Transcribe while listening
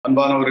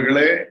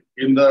அன்பானவர்களே,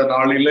 இந்த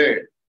நாளிலே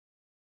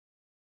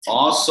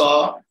ஆசா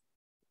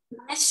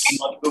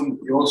மற்றும்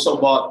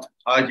யோசபாத்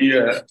ஆகிய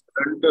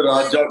ரெண்டு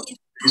ராஜா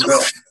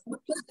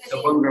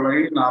ஜபங்களை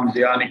நாம்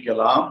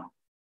தியானிக்கலாம்.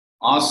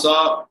 ஆசா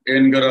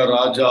என்கிற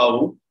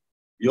ராஜாவும்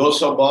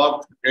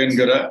யோசபாத்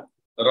என்கிற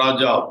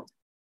ராஜாவும்.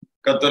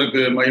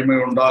 கர்த்தருக்கு மகிமை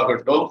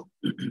உண்டாகட்டும்.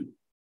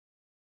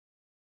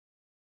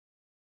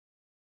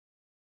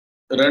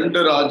 ரெண்டு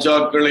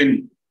ராஜாக்களின்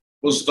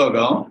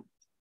புஸ்தகம்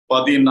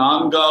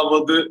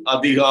 14வது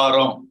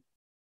அதிகாரம்.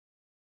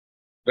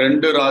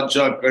 ரெண்டு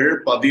ராஜாக்கள்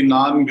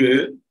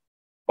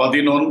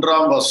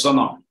 14:11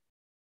 வசனம்.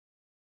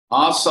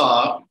 ஆசா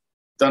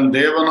தன்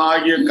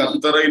தேவனாகிய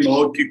கர்த்தரை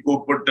நோக்கி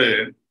கூப்பிட்டு,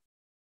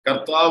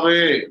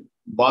 கர்த்தாவே,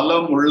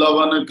 பலம்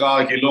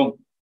உள்ளவனுக்காகிலும்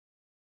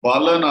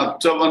பலன்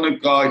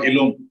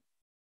அற்றவனுக்காகிலும்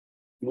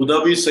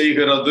உதவி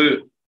செய்கிறது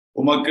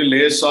உமக்கு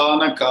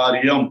லேசான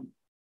காரியம்.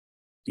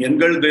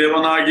 எங்கள்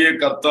தேவனாகிய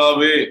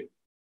கர்த்தாவே,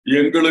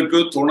 எங்களுக்கு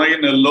துணை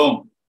நெல்லும்.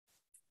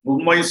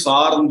 உம்மை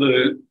சார்ந்து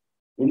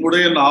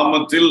உம்முடைய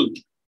நாமத்தில்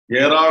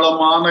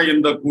ஏராளமான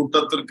இந்த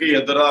கூட்டத்திற்கு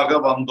எதிராக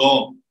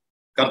வந்தோம்.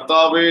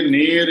 கர்த்தாவே,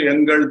 நீர்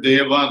எங்கள்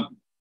தேவன்,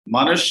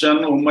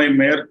 மனுஷன் உம்மை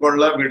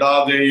மேற்கொள்ள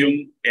விடாதேயும்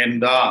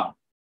என்றான்.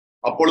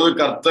 அப்பொழுது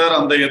கர்த்தர்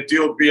அந்த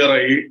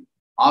எத்தியோப்பியரை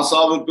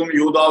ஆசாவுக்கும்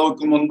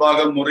யூதாவுக்கும் முன்பாக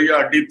முறிய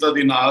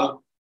அடித்ததினால்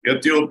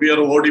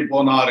எத்தியோப்பியர் ஓடி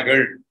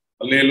போனார்கள்.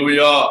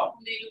 அல்லேலூயா.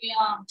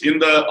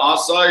 இந்த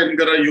ஆசா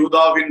என்கிற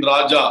யூதாவின்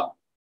ராஜா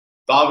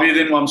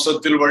தாவீதின்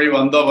வம்சத்தில் வழி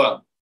வந்தவன்.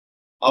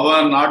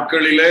 அவன்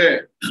நாட்களிலே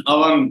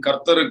அவன்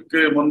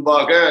கர்த்தருக்கு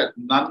முன்பாக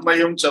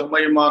நன்மையும்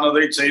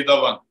செம்மையுமானதை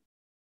செய்தவன்.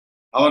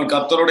 அவன்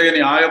கர்த்தருடைய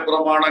நியாய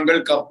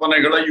பிரமாணங்கள்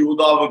கற்பனைகளை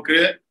யூதாவுக்கு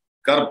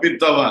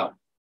கற்பித்தவன்.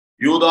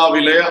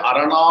 யூதாவிலே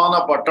அரணான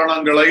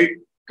பட்டணங்களை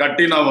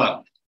கட்டினவன்.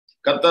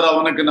 கர்த்தர்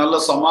அவனுக்கு நல்ல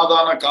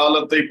சமாதான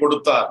காலத்தை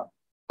கொடுத்தார்.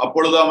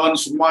 அப்பொழுது அவன்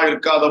சும்மா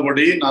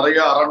இருக்காதபடி நிறைய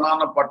அரணான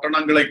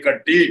பட்டணங்களை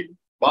கட்டி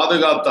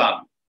பாதுகாத்தான்.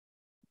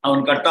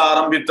 அவன் கட்ட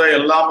ஆரம்பித்த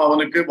எல்லாம்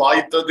அவனுக்கு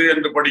வாய்த்தது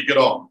என்று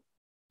படிக்கிறோம்.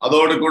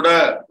 அதோடு கூட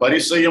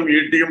பரிசையும்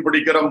ஈட்டியும்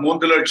பிடிக்கிற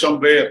 3 லட்சம்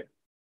பேர்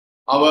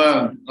அவன்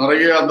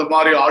நிறைய அந்த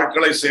மாதிரி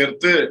ஆட்களை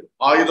சேர்த்து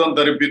ஆயுதம்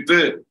தரிப்பித்து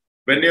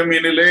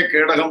பென்யமீனிலே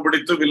கேடகம்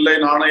பிடித்து வில்லை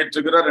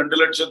நாணயற்றுகிற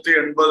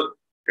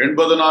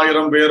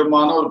 2,80,000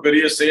 பேருமான ஒரு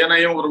பெரிய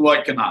சேனையும்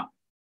உருவாக்கினான்.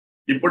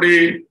 இப்படி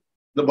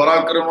இந்த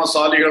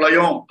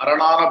பராக்கிரமசாலிகளையும்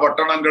அரணான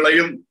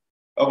பட்டணங்களையும்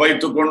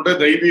வைத்துக்கொண்டு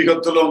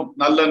தெய்வீகத்திலும்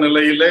நல்ல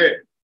நிலையிலே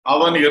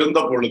அவன் இருந்த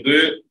பொழுது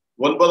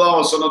 9ஆம்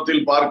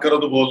வசனத்தில்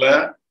பார்க்கிறது போல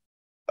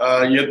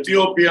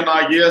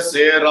எத்தியோப்பியனாகிய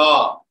சேரா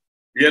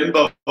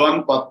என்பவன்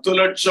 10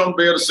 லட்சம்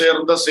பேர்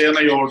சேர்ந்த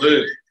சேனையோடு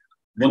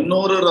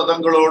 300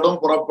 ரதங்களோடும்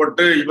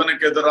புறப்பட்டு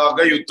இவனுக்கு எதிராக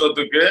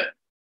யுத்தத்துக்கு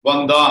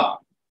வந்தான்.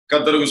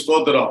 கர்த்தருக்கு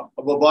ஸ்தோத்திரம்.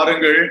 அப்ப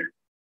பாருங்கள்,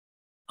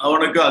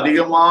 அவனுக்கு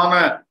அதிகமான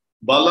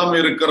பலம்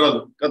இருக்கிறது.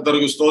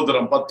 கர்த்தருக்கு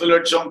ஸ்தோத்திரம். 10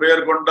 லட்சம்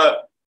பேர் கொண்ட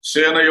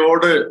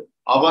சேனையோடு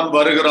அவன்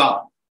வருகிறான்.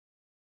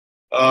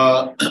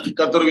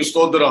 கர்த்தருக்கு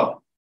ஸ்தோத்திரம்.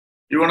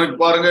 இவனுக்கு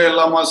பாருங்க,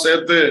 எல்லாமா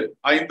சேர்த்து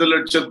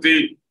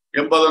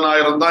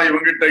 5,80,000 தான்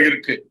இவங்கிட்ட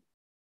இருக்கு.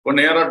 இப்போ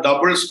நேரா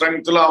டபுள்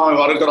ஸ்ட்ரெங்க்ல அவன்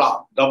வருகிறான்.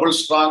 டபுள்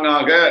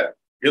ஸ்ட்ராங்காக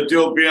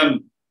எத்தியோப்பியன்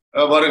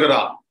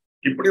வருகிறான்.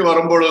 இப்படி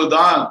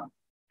வரும்பொழுதுதான்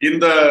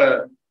இந்த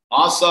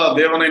ஆசா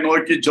தேவனை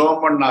நோக்கி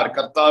ஜெபம் பண்ணார்.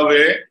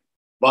 கர்த்தாவே,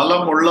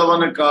 பலம்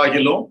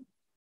உள்ளவனுக்காகிலும்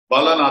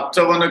பலன்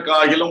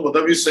அற்றவனுக்காகிலும்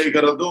உதவி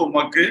செய்கிறது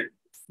உமக்கு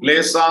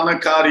லேசான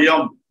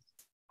காரியம்.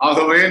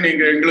 ஆகவே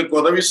நீங்க எங்களுக்கு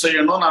உதவி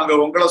செய்யணும். நாங்க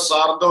உங்களை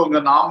சார்ந்த உங்க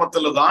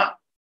நாமத்துல தான்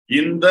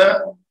இந்த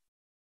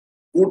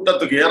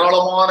கூட்டத்துக்கு,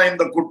 ஏராளமான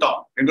இந்த கூட்டம்,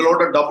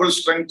 எங்களோட டபுள்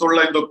ஸ்ட்ரெங்க் உள்ள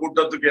இந்த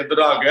கூட்டத்துக்கு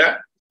எதிராக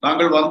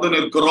நாங்கள் வந்து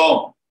நிற்கிறோம்.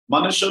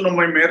 மனுஷன்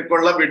உம்மை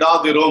மேற்கொள்ள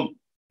விடாதிரும்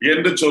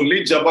என்று சொல்லி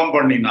ஜெபம்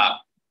பண்ணினார்.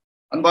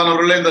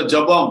 அன்பானவர்களே, இந்த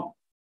ஜெபம்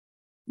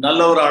நல்ல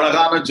ஒரு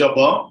அழகான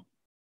ஜெபம்.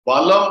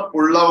 பலம்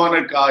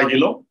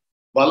உள்ளவனுக்காகிலும்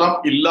பலம்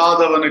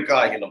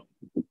இல்லாதவனுக்காகிலும்.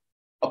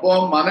 அப்போ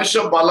மனுஷ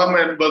பலம்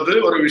என்பது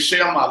ஒரு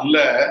விஷயம் அல்ல.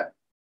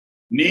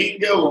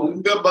 நீங்க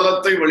உங்க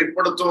பலத்தை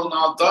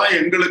வெளிப்படுத்துவதனால்தான்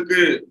எங்களுக்கு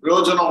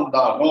பிரயோஜனம்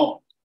உண்டாகும்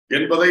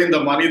என்பதை இந்த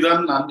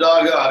மனிதன்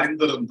நன்றாக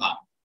அறிந்திருந்தான்.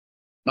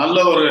 நல்ல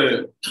ஒரு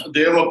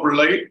தேவ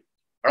பிள்ளை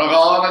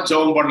அழகான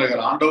ஜெபம்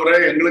பண்ணுகிறான். ஆண்டவரே,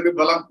 எங்களுக்கு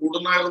பலம்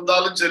கூடுனா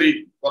இருந்தாலும் சரி,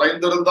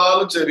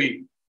 குறைந்திருந்தாலும் சரி,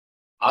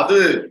 அது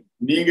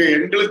நீங்க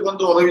எங்களுக்கு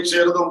வந்து உதவி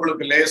செய்யறது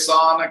உங்களுக்கு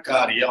லேசான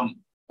காரியம்.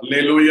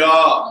 அல்லேலூயா.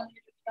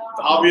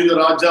 தாவீது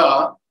ராஜா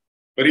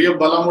பெரிய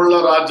பலமுள்ள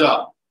ராஜா.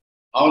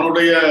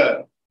 அவனுடைய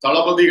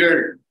தளபதிகள்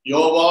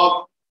யோவாப்,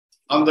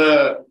 அந்த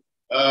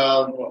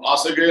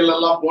ஆசகேல்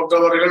எல்லாம்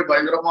போன்றவர்கள்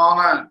பயங்கரமான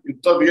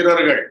யுத்த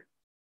வீரர்கள்.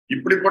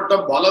 இப்படிப்பட்ட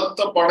பலத்த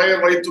படையை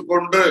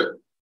வைத்துக்கொண்டு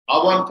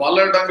அவன் பல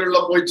இடங்கள்ல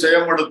போய்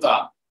ஜெயம்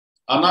எடுத்தான்.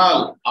 ஆனால்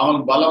அவன்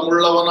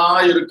பலமுள்ளவனா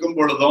இருக்கும்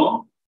பொழுதும்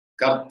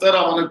கர்த்தர்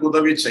அவனுக்கு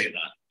உதவி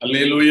செய்தார்.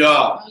 அல்லேலூயா.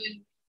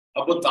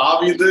 அப்போ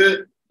தாவீது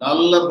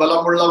நல்ல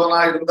பலமுள்ளவனா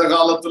இருந்த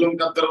காலத்திலும்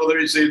கர்த்தர்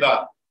உதவி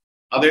செய்தார்.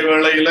 அதே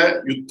வேளையில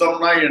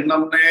யுத்தம்னா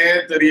என்னன்னே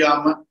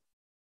தெரியாம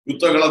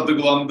யுத்த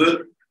களத்துக்கு வந்து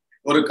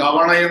ஒரு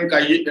கல்லையும்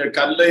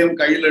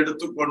கையில்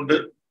எடுத்துக்கொண்டு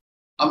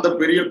அந்த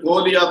பெரிய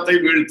கோலியாத்தை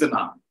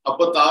வீழ்த்தினான்.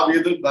 அப்ப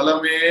தாவீது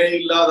பலமே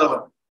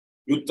இல்லாதவன்,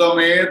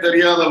 யுத்தமே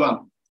தெரியாதவன்,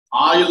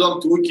 ஆயுதம்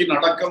தூக்கி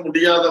நடக்க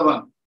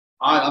முடியாதவன்,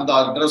 அந்த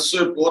ட்ரெஸ்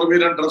போர்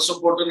வீரன் ட்ரெஸ்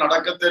போட்டு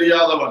நடக்க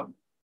தெரியாதவன்.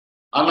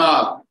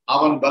 ஆனால்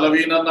அவன்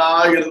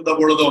பலவீனனாய் இருந்த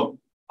பொழுதும்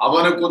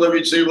அவனுக்கு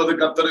உதவி செய்வது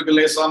கர்த்தருக்கு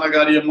லேசான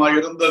காரியமா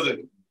இருந்தது.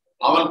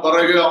 அவன்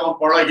பிறகு அவன்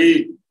பழகி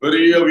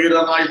பெரிய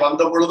வீரனாய்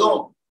வந்த பொழுதும்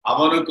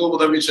அவனுக்கு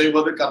உதவி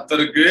செய்வது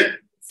கர்த்தருக்கு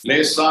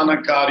லேசான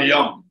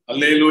காரியம்.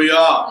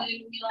 அல்லேலூயா.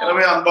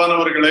 எனவே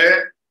அன்பானவர்களே,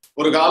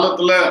 ஒரு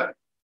காலத்துல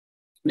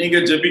நீங்க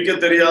ஜெபிக்க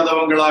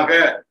தெரியாதவங்களாக,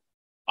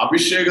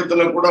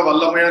 அபிஷேகத்துல கூட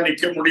வல்லமையா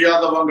நிக்க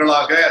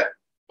முடியாதவங்களாக,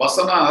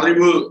 வசன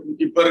அறிவு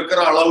இப்ப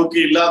இருக்கிற அளவுக்கு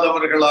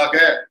இல்லாதவர்களாக,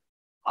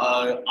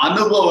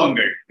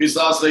 அனுபவங்கள்,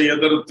 பிசாசை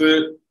எதிர்த்து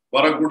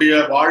வரக்கூடிய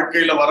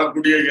வாழ்க்கையில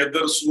வரக்கூடிய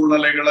எதிர்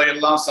சூழ்நிலைகளை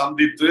எல்லாம்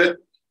சந்தித்து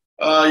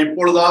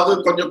இப்பொழுதாவது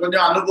கொஞ்சம்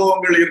கொஞ்சம்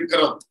அனுபவங்கள்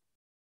இருக்கிறது.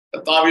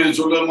 தாவீது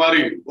சொல்ற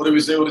மாதிரி ஒரு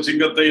விஷயம் ஒரு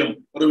சிங்கத்தையும்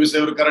ஒரு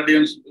விஷயம் ஒரு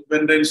கரடியும்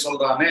வென்றேன்னு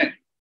சொல்றானே.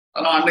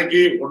 ஆனா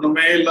அன்னைக்கு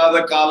ஒண்ணுமே இல்லாத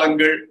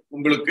காலங்கள்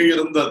உங்களுக்கு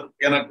இருந்தது,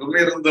 எனக்குமே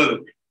இருந்தது.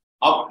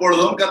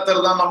 அப்பொழுதும்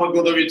கர்த்தர் தான் நமக்கு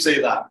உதவி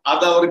செய்தார்.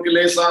 அது அவருக்கு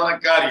லேசான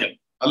காரியம்.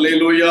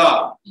 அல்லேலூயா.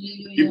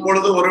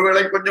 இப்பொழுது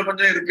ஒருவேளை கொஞ்சம்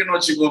கொஞ்சம் இருக்குன்னு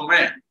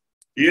வச்சுக்கோமே,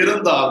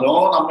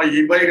 இருந்தாலும் நம்ம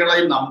இவைகளை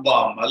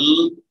நம்பாமல்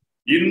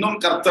இன்னும்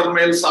கர்த்தர்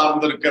மேல்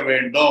சார்ந்திருக்க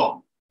வேண்டும்.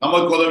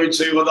 நமக்கு உதவி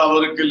செய்வது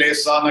அவருக்கு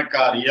லேசான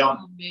காரியம்.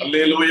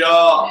 அல்லேலூயா.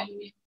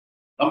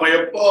 நம்ம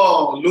எப்போ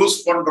லூஸ்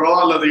பண்றோம்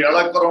அல்லது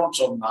இழக்கிறோம்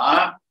சொன்னா,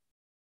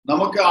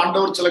 நமக்கு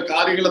ஆண்டவர் சில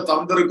காரியங்களை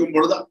தந்திருக்கும்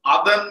பொழுது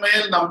அதன்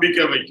மேல்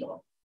நம்பிக்கை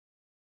வைக்கிறோம்.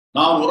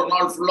 நான் ஒரு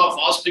நாள் ஃபுல்லா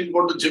ஃபாஸ்டிங்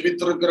போட்டு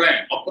ஜெபித்திருக்கிறேன்,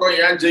 அப்புறம்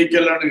ஏன்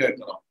ஜெயிக்கலன்னு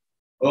கேட்கிறோம்.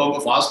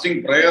 ஃபாஸ்டிங்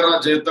பிரேயரா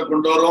ஜெயத்தை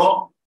கொண்டு வரும்.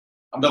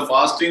 அந்த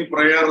ஃபாஸ்டிங்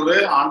பிரேயர்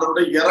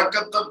ஆண்டவருடைய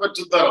இரக்கத்தை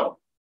பெற்று தரும்.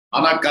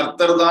 ஆனா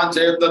கர்த்தர் தான்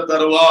ஜெயத்தை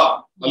தருவா.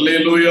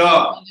 அல்லேலூயா.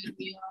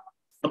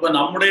 அப்ப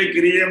நம்முடைய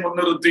கிரியை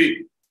முன்னிறுத்தி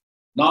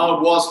நான்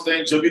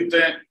உபவாசத்தையும்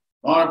ஜெபித்தேன்,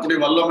 நான் இப்படி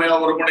வல்லமையா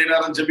 1 மணி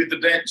நேரம்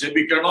ஜெபித்துட்டேன்,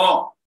 ஜெபிக்கணும்.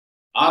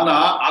 ஆனா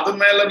அது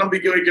மேல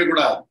நம்பிக்கை வைக்க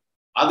கூடாது,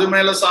 அது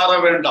மேல சார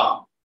வேண்டாம்.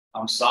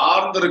 நாம்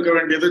சார்ந்து இருக்க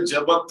வேண்டியது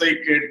ஜெபத்தை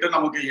கேட்டு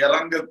நமக்கு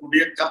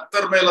இறங்கக்கூடிய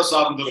கர்த்தர் மேல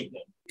சார்ந்து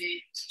இருக்கும்.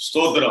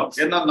 ஸ்தோத்திரம்.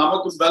 ஏன்னா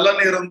நமக்கு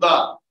பலன் இருந்தா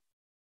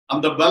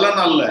அந்த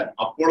பலன் அல்ல,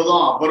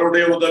 அப்பொழுதும்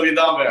அவருடைய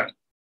உதவிதான் வேணும்.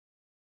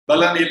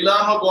 பலன்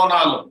இல்லாம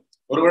போனாலும்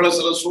ஒருவேளை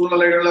சில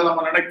சூழ்நிலைகள்ல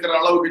நம்ம நினைக்கிற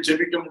அளவுக்கு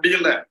ஜெபிக்க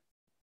முடியல,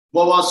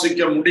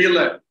 உபவாசிக்க முடியல,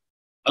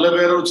 அல்ல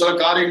வேற சில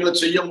காரியங்களை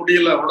செய்ய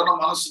முடியல, உடனே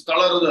மனசு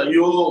தளருது.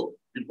 ஐயோ,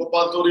 இப்ப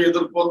பார்த்து ஒரு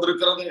எதிர்ப்பு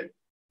வந்திருக்கிறது,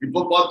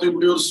 இப்ப பார்த்து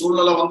இப்படி ஒரு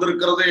சூழ்நிலை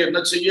வந்திருக்கிறது, என்ன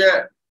செய்ய?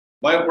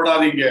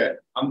 பயப்படாதீங்க.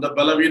 அந்த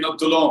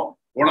பலவீனத்திலும்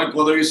உனக்கு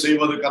உதவி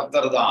செய்வது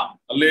கர்த்தர் தான்.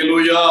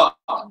 அல்லேலூயா.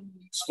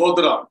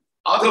 ஸ்தோத்திரம்.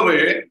 ஆகவே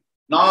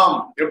நாம்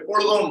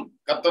எப்பொழுதும்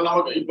கர்த்தர்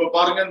நமக்கு, இப்ப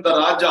பாருங்க, இந்த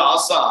ராஜா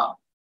ஆசா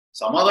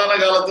சமாதான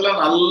காலத்துல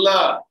நல்ல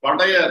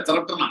படைய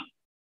திரட்டினான்.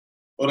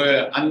 ஒரு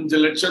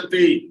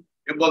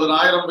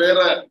 5,80,000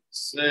 பேரை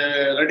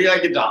ரெடி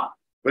ஆக்கிட்டான்.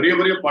 பெரிய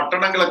பெரிய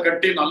பட்டணங்களை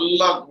கட்டி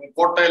நல்லா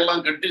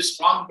கோட்டையெல்லாம் கட்டி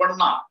ஸ்ட்ராங்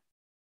பண்ணான்.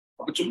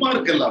 அப்ப சும்மா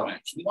இருக்குல்ல, அவன்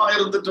சும்மா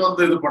இருந்துட்டு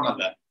வந்து இது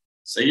பண்ணல,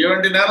 செய்ய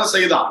வேண்டிய நேரம்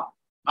செய்தான்.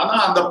 ஆனா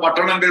அந்த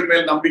பட்டணங்கள்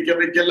மேல் நம்பிக்கை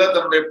வைக்கல,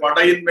 தன்னுடைய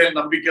படையின் மேல்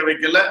நம்பிக்கை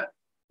வைக்கல.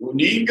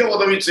 நீங்க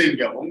உதவி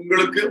செய்யுங்க,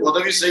 உங்களுக்கு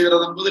உதவி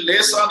செய்கிறது என்பது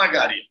லேசான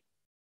காரியம்.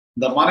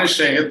 இந்த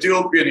மனுஷன்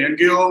எத்தியோப்பியன்,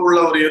 எங்கேயோ உள்ள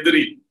ஒரு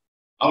எதிரி,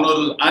 அவன்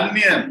ஒரு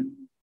அந்நியன்,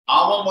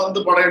 அவன் வந்து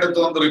படையெடுத்து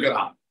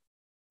வந்திருக்கிறான்.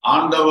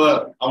 ஆண்டவர்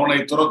அவனை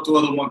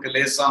துரத்துவது உமக்கு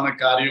லேசான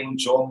காரியம்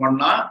ஜெபம்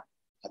பண்ணா,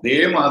 அதே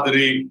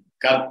மாதிரி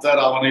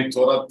கர்த்தர் அவனை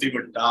துரத்தி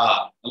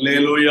விட்டார்.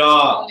 அல்லேலூயா.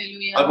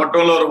 அது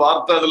மட்டும் இல்ல, ஒரு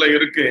வார்த்தை அதுல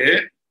இருக்கு,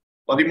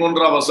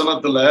 13ஆம்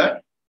வசனத்துல,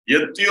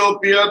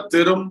 எத்தியோப்பியா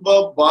திரும்ப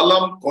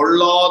பலம்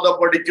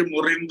கொள்ளாதபடிக்கு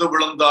முறிந்து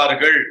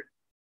விழுந்தார்கள்,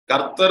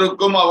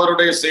 கர்த்தருக்கும்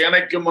அவருடைய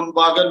சேனைக்கு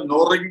முன்பாக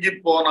நொறுங்கி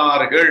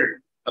போனார்கள்.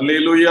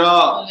 அல்லேலூயா.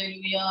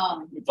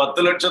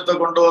 10 லட்சத்தை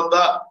கொண்டு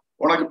வந்தா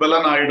உனக்கு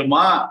பலன்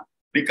ஆயிடுமா?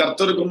 நீ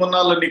கர்த்தருக்கு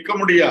முன்னால நிக்க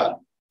முடியாது.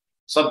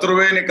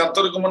 சத்ருவே, நீ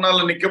கர்த்தருக்கு முன்னால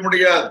நிக்க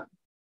முடியாது.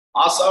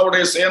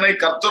 ஆசாவுடைய சேனை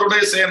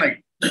கர்த்தருடைய சேனை.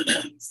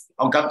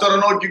 அவன் கர்த்தரை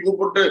நோக்கி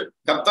கூப்பிட்டு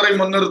கர்த்தரை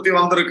முன்னிறுத்தி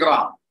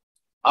வந்திருக்கிறான்.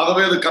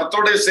 ஆகவே அது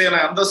கர்த்தருடைய சேனை.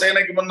 அந்த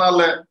சேனைக்கு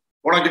முன்னால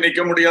உனக்கு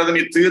நிக்க முடியாது.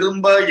 நீ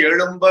திரும்ப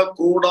எழும்ப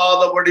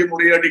கூடாதபடி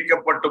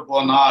முறியடிக்கப்பட்டு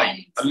போனாய்.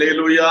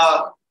 அல்லேலூயா.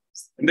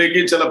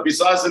 இன்றைக்கு சில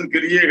பிசாசின்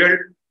கிரியைகள்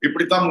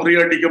இப்படித்தான்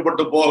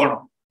முறியடிக்கப்பட்டு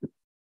போகணும்.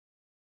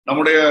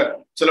 நம்முடைய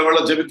சில வேளை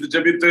ஜெபித்து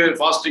ஜெபித்து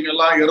ஃபாஸ்டிங்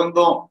எல்லாம்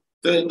இருந்தோம்,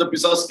 இந்த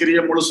பிசாஸ்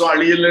கிரியை முழுசும்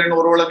அழியலன்னு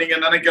ஒருவேளை நீங்க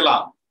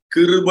நினைக்கலாம்.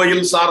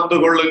 கிருபையில் சார்ந்து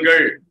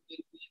கொள்ளுங்கள்.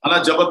 ஆனா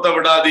ஜெபத்தை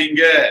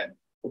விடாதீங்க,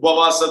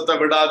 உபவாசத்தை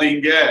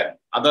விடாதீங்க,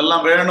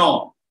 அதெல்லாம் வேணும்.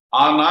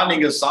 ஆனா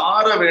நீங்க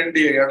சார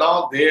வேண்டிய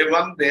இடம்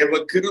தேவன், தேவ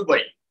கிருபை.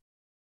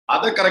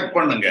 அதை கரெக்ட்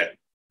பண்ணுங்க.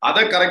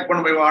 அதை கரெக்ட்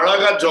பண்ண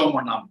அழகா ஜெபம்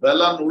பண்ணா,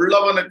 பலன்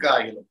உள்ளவனுக்கு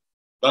ஆகிலும்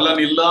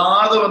பலன்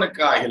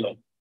இல்லாதவனுக்கு ஆகிலும்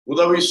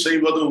உதவி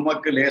செய்வது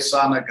உமக்கு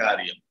லேசான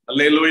காரியம்.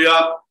 அல்லேலூயா.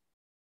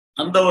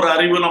 அந்த ஒரு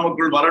அறிவு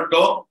நமக்குள்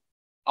வரட்டும்.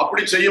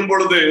 அப்படி செய்யும்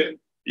பொழுது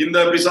இந்த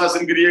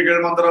பிசாசின் கிரியைகள்,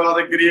 மந்திரவாத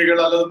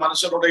கிரியைகள் அல்லது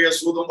மனுஷனுடைய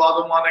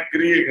சூதுவாதமான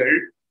கிரியைகள்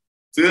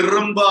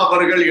திரும்ப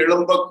அவர்கள்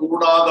எழும்ப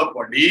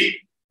கூடாதபடி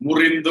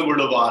முறிந்து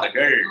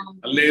விடுவார்கள்.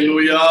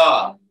 அல்லேலூயா.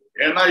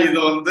 ஏன்னா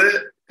இது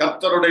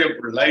கர்த்தருடைய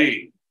பிள்ளை,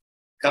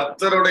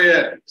 கர்த்தருடைய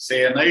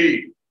சேனை.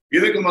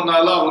 இதுக்கு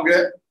முன்னால அவங்க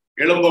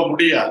எழும்ப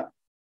முடியாது.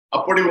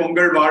 அப்படி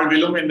உங்கள்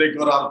வாழ்விலும் இன்றைக்கு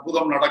ஒரு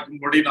அற்புதம்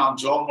நடக்கும்படி நாம்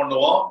ஜெபம்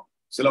பண்ணுவோம்.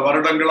 சில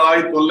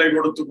வருடங்களாய் தொல்லை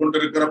கொடுத்து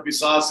கொண்டிருக்கிற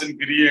பிசாசின்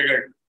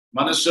கிரியைகள்,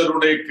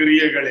 மனுஷருடைய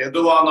கிரியைகள்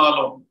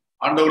எதுவானாலும்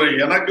ஆண்டவரை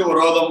எனக்கு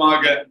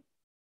விரோதமாக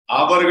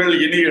அவர்கள்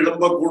இனி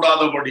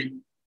எழும்பக்கூடாதபடி,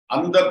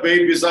 அந்த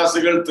பேய்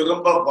பிசாசுகள்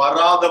திரும்ப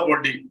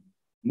வராதபடி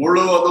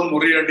முழுவதும்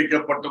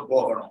முறியடிக்கப்பட்டு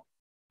போகணும்.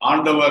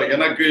 ஆண்டவர்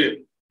எனக்கு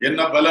என்ன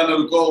பலன்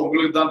இருக்கோ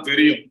உங்களுக்கு தான்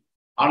தெரியும்.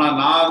 ஆனா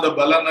நான் அந்த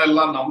பலனை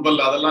எல்லாம் நம்பல,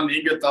 அதெல்லாம்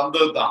நீங்க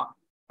தந்ததுதான்.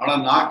 ஆனா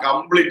நான்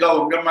கம்ப்ளீட்டா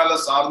உங்க மேல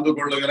சார்ந்து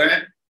கொள்ளுகிறேன்.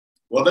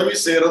 உதவி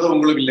செய்யறது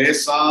உங்களுக்கு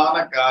லேசான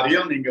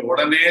காரியம், நீங்க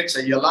உடனே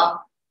செய்யலாம்,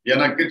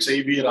 எனக்கு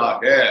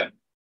செய்வீராக.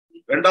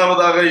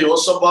 இரண்டாவதாக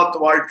யோசபாத்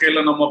வாழ்க்கையில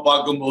நம்ம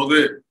பார்க்கும்போது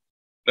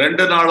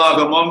 2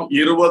 நாளாகமம்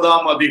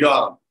 20ஆம்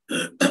அதிகாரம்,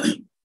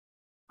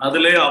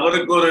 அதிலே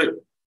அவருக்கு ஒரு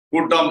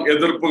கூட்டம்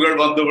எதிர்ப்புகள்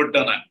வந்து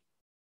விட்டன.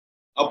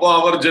 அப்போ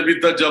அவர்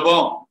ஜெபித்த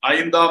ஜெபம்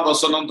 5ஆம்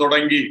வசனம்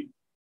தொடங்கி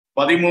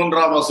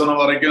 13ஆம் வசனம்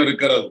வரைக்கும்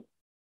இருக்கிறது.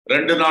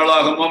 2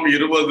 நாளாகமம்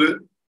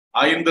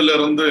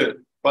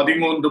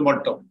 20:5-13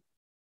 மட்டும்.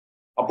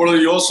 அப்பொழுது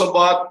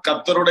யோசபாத்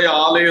கர்த்தருடைய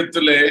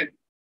ஆலயத்திலே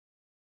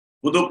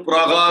புது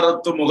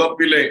பிரகாரத்து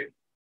முகப்பிலே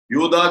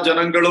யூதா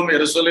ஜனங்களும்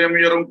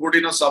எருசலேமியரும்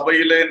கூடின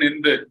சபையிலே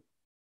நின்று,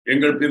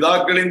 எங்கள்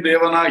பிதாக்களின்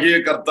தேவனாகிய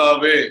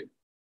கர்த்தாவே,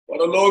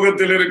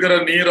 பரலோகத்தில் இருக்கிற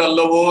நீர்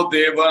அல்லவோ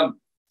தேவன்,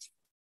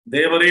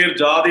 தேவரீர்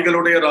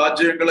ஜாதிகளுடைய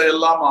ராஜ்யங்களை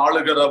எல்லாம்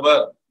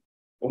ஆளுகிறவர்,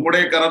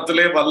 உம்முடைய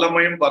கரத்திலே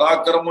வல்லமையும்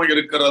பராக்கிரமும்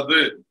இருக்கிறது,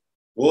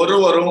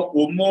 ஒருவரும்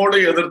உம்மோடு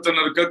எதிர்த்து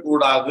நிற்க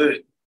கூடாது.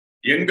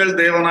 எங்கள்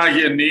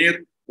தேவனாகிய நீர்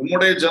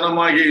உம்முடைய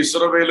ஜனமாகிய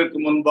இஸ்ரவேலுக்கு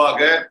முன்பாக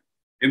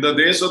இந்த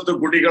தேசத்து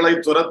குடிகளை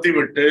துரத்தி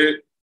விட்டு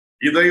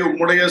இதை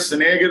உம்முடைய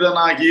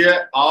சிநேகிதனாகிய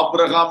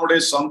ஆபிரகாமுடைய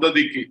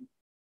சந்ததிக்கு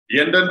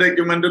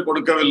என்றென்றைக்கும் என்று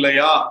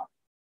கொடுக்கவில்லையா?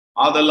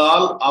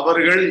 ஆதலால்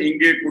அவர்கள்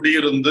இங்கே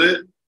குடியிருந்து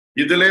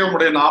இதிலே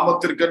உம்முடைய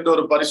நாமத்திற்கென்று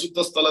ஒரு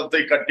பரிசுத்த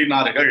ஸ்தலத்தை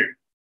கட்டினார்கள்.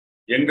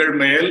 எங்கள்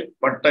மேல்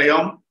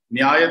பட்டயம்,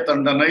 நியாய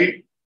தண்டனை,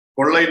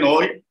 கொள்ளை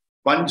நோய்,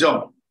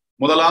 பஞ்சம்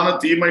முதலான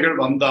தீமைகள்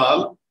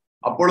வந்தால்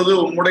அப்பொழுது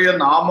உம்முடைய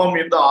நாமம்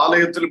இந்த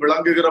ஆலயத்தில்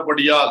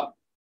விளங்குகிறபடியால்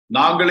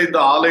நாங்கள் இந்த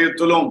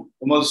ஆலயத்திலும்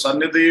உமது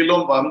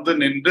சந்நிதியிலும் வந்து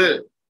நின்று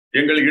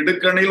எங்கள்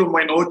இடுக்கணில்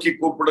உம்மை நோக்கி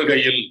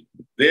கூப்பிடுகையில்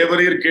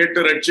தேவரீர் கேட்டு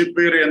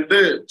ரட்சிப்பீர் என்று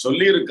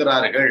சொல்லி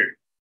இருக்கிறார்கள்.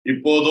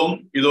 இப்போதும்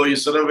இதோ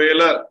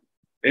இஸ்ரவேலர்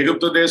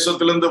எகிப்து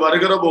தேசத்திலிருந்து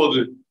வருகிற போது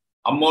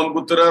அம்மோன்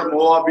புத்திரர்,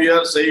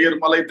 மோவாபியர், சேயீர்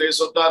மலை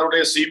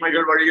தேசத்தாருடைய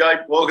சீமைகள்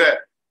வழியாய் போக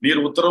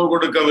நீர் உத்தரவு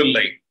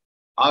கொடுக்கவில்லை.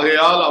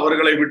 ஆகையால்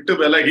அவர்களை விட்டு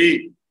விலகி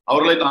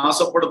அவர்களை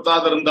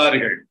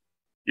நாசப்படுத்தாதிருந்தார்கள்.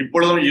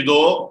 இப்பொழுதும்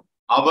இதோ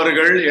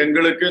அவர்கள்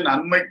எங்களுக்கு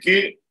நன்மைக்கு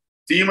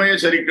தீமையை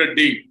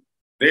சரிக்கட்டி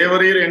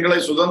தேவரீர் எங்களை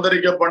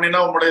சுதந்திரிக்க பண்ணினா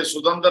உம்முடைய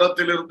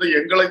சுதந்திரத்திலிருந்து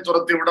எங்களை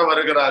துரத்தி விட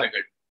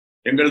வருகிறார்கள்.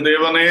 எங்கள்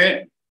தேவனே,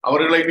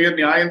 அவர்களை நீர்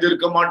நியாயம்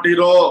தீர்க்க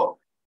மாட்டீரோ?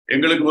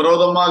 எங்களுக்கு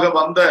விரோதமாக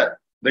வந்த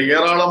இந்த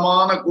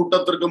ஏராளமான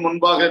கூட்டத்திற்கு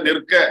முன்பாக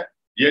நிற்க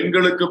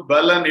எங்களுக்கு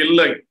பலன்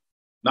இல்லை.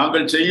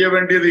 நாங்கள் செய்ய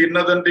வேண்டியது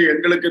இன்னதென்று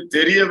எங்களுக்கு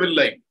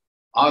தெரியவில்லை.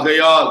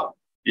 ஆகையால்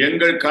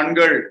எங்கள்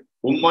கண்கள்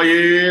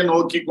உம்மையே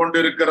நோக்கி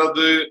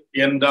கொண்டிருக்கிறது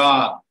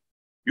என்றார்.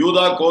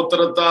 யூதா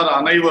கோத்திரத்தார்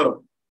அனைவரும்,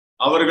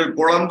 அவர்கள்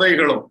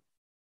குழந்தைகளும்,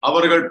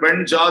 அவர்கள்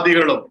பெண்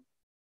ஜாதிகளும்,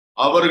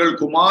 அவர்கள்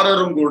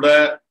குமாரரும் கூட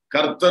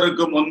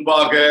கர்த்தருக்கு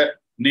முன்பாக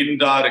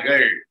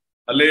நின்றார்கள்.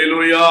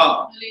 அல்லேலூயா.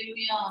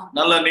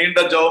 நல்ல நீண்ட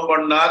ஜெபம்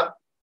பண்ணார்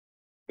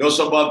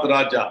யோசபாத்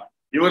ராஜா.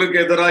 இவருக்கு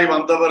எதிராய்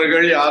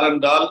வந்தவர்கள்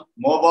யாரென்றால்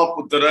மோவா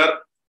புத்திரர்,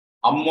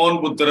 அம்மோன்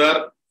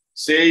புத்திரர்,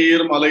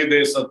 சேயீர் மலை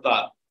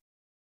தேசத்தார்.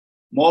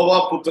 மோவா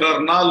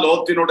புத்திரர்னா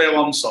லோத்தினுடைய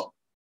வம்சம்,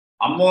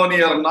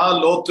 அம்மோனியர்னா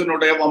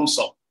லோத்தினுடைய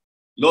வம்சம்.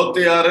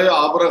 லோத்து யாரு?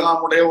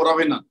 ஆபிரகாமுடைய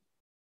உறவினர்,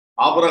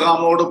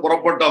 ஆபிரகாமோடு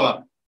புறப்பட்டவன்.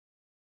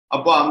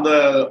 அப்ப அந்த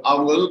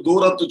அவங்க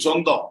தூரத்து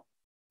சொந்தம்,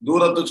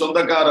 தூரத்து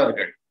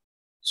சொந்தக்காரர்கள்,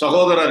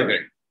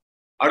 சகோதரர்கள்.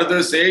 அடுத்து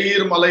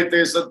சேயீர் மலை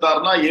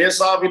தேசத்தார்னா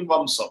ஏசாவின்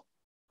வம்சம்.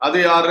 அது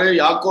யாரு?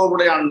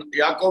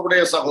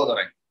 யாக்கோபுடைய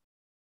சகோதரன்.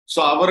 சோ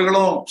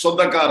அவர்களும்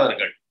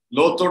சொந்தக்காரர்கள்.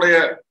 லோத்துடைய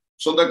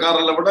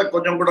சொந்தக்காரர்களை விட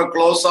கொஞ்சம் கூட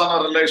க்ளோஸான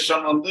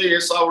ரிலேஷன் வந்து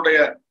ஏசாவுடைய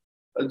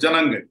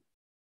ஜனங்கள்.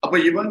 அப்ப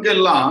இவங்க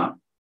எல்லாம்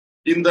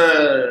இந்த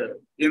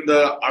இந்த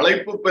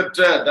அழைப்பு பெற்ற,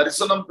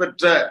 தரிசனம்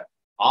பெற்ற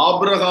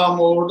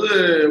ஆபிரகாமோடு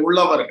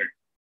உள்ளவர்கள்.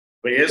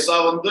 இப்ப ஏசா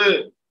வந்து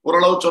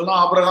ஓரளவு சொன்னா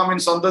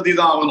ஆபிரகாமின் சந்ததி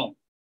தான் அவனும்.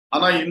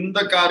 ஆனா இந்த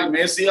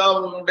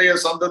மேசியாவுடைய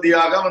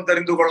சந்ததியாக அவன்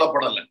தெரிந்து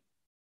கொள்ளப்படலை.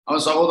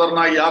 அவன்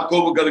சகோதரனாய்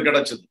யாக்கோபுக்கு அது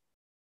கிடைச்சது.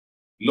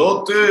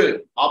 லோத்து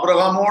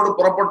ஆபிரகாமோடு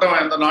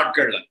புறப்பட்டவன் இந்த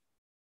நாட்கள்ல.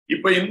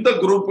 இப்ப இந்த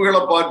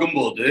குரூப்புகளை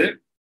பார்க்கும்போது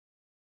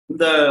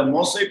இந்த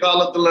மோசே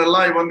காலத்துல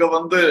எல்லாம் இவங்க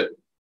வந்து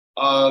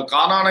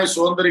கானானை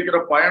சுதந்திரிக்கிற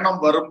பயணம்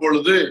வரும்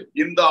பொழுது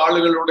இந்த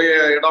ஆளுகளுடைய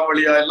இடம்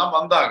வழியா எல்லாம்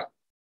வந்தாங்க.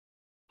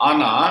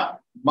 ஆனா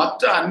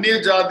மற்ற அந்நிய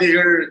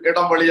ஜாதிகள்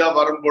இடம் வழியா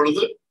வரும்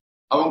பொழுது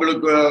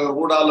அவங்களுக்கு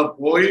ஊடால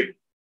போய்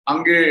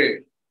அங்கே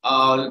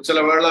சில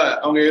வேளை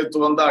அவங்க ஏத்து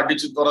வந்து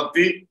அடிச்சு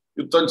துரத்தி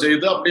யுத்தம்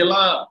செய்து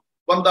அப்படியெல்லாம்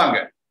வந்தாங்க.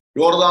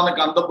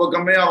 யோர்தானுக்கு அந்த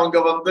பக்கமே அவங்க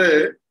வந்து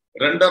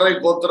 2.5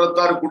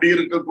 கோத்திரத்தார்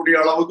குடியிருக்கக்கூடிய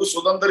அளவுக்கு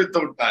சுதந்திரித்து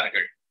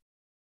விட்டார்கள்.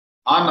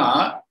 ஆனா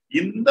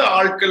இந்த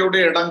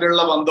ஆட்களுடைய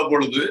இடங்கள்ல வந்த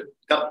பொழுது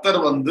கர்த்தர்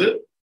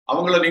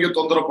அவங்கள நீங்க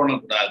தொந்தரவு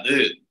பண்ணக்கூடாது,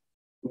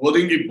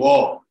 ஒதுங்கி போ.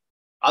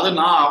 அது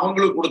நான்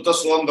அவங்களுக்கு கொடுத்த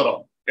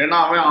சுதந்திரம். ஏன்னா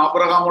அவன்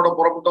ஆபிரகாமோட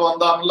புறப்பட்டு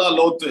வந்தான்ல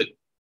லோத்து,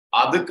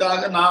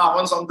 அதுக்காக நான்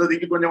அவன்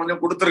சந்ததிக்கு கொஞ்சம்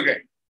கொஞ்சம்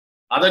கொடுத்துருக்கேன்.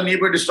 அதை நீ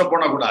போய் டிஸ்டர்ப்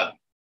பண்ணக்கூடாது.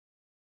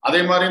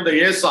 அதே மாதிரி இந்த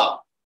ஏசா,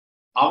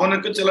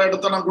 அவனுக்கு சில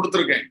இடத்த நான்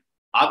கொடுத்துருக்கேன்,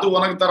 அது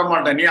உனக்கு தர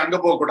மாட்டேன், நீ அங்க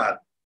போக கூடாது.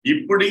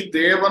 இப்படி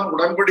தேவன்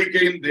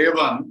உடன்படிக்கையின்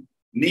தேவன்,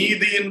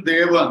 நீதியின்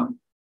தேவன்,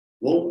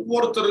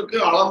 ஒவ்வொருத்தருக்கு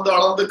அளந்து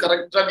அளந்து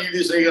கரெக்டா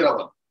நீதி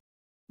செய்கிறவர்.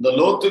 இந்த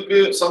லோத்துக்கு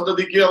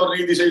சந்ததிக்கு அவர்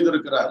நீதி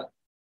செய்திருக்கிறார்,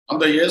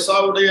 அந்த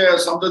ஏசாவுடைய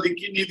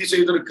சந்ததிக்கு நீதி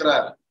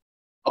செய்திருக்கிறார்.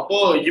 அப்போ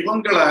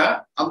இவங்களை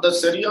அந்த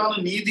சரியான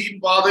நீதியின்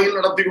பாதையில்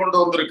நடத்தி கொண்டு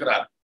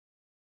வந்திருக்கிறார்.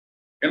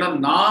 ஏன்னா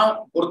நான்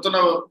ஒருத்தனை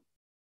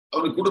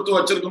அவனுக்கு கொடுத்து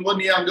வச்சிருக்கும் போது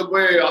நீ அங்க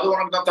போய் அது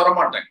உனக்கு நான்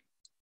தரமாட்டேன்.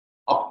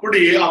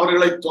 அப்படி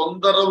அவர்களை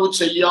தொந்தரவு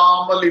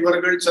செய்யாமல்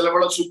இவர்கள்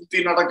சிலவள சுத்தி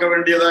நடக்க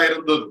வேண்டியதா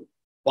இருந்தது.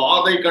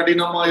 பாதை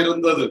கடினமா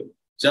இருந்தது,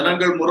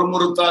 ஜனங்கள்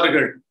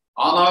முறுமுறுத்தார்கள்.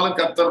 ஆனாலும்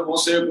கர்த்தர்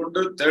மோசையை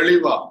கொண்டு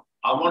தெளிவா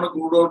அவனுக்கு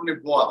உடோடு நீ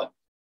போவாத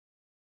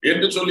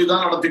என்று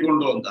சொல்லிதான் நடத்தி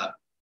கொண்டு வந்தார்.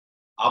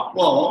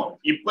 அப்போ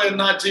இப்ப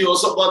என்னாச்சு,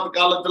 யோசபாத்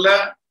காலத்துல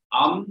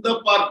அந்த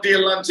பார்ட்டி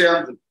எல்லாம்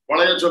சேர்ந்து,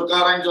 பழைய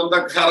சொக்காரங்க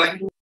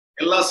சொந்தக்காரங்க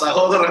எல்லா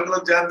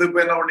சகோதரங்களும் சேர்ந்து இப்ப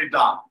என்ன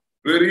பண்ணிட்டான்,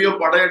 பெரிய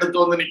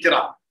படையெடுத்து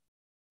நிக்கிறான்.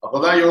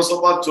 அப்பதான்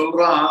யோசபாத்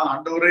சொல்றான்,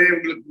 ஆண்டவரே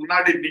உங்களுக்கு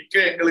முன்னாடி நிக்க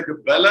எங்களுக்கு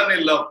பலன்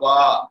இல்லப்பா,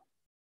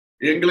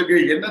 எங்களுக்கு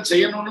என்ன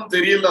செய்யணும்னு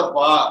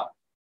தெரியலப்பா.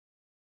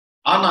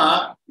 ஆனா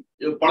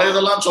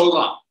பழையதெல்லாம்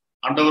சொல்றான்,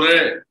 ஆண்டவரே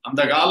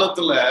அந்த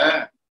காலத்துல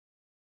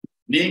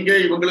நீங்க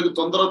இவங்களுக்கு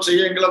தொந்தரவு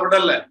செய்ய எங்களை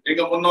விடல,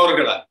 எங்க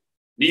முன்னோர்களை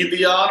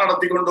நீதியா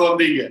நடத்தி கொண்டு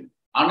வந்தீங்க.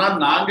 ஆனா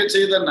நாங்க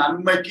செய்த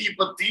நன்மைக்கு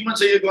இப்ப தீமை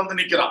செய்யறதுக்கு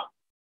நிக்கிறான்,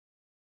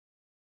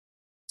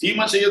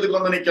 தீமை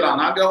செய்யறதுக்கு நிக்கிறான்.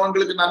 நாங்க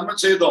அவங்களுக்கு நன்மை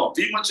செய்தோம்,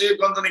 தீமை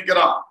செய்யறதுக்கு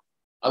நிக்கிறான்.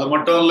 அது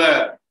மட்டும் இல்ல,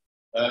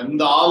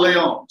 இந்த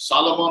ஆலயம்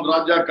சாலமோன்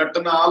ராஜா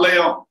கட்டின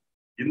ஆலயம்,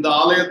 இந்த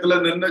ஆலயத்துல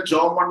நின்று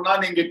ஜெபம் பண்ணா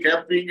நீங்க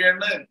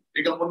கேட்பீங்கன்னு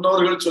எங்க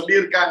முன்னோர்கள்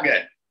சொல்லியிருக்காங்க.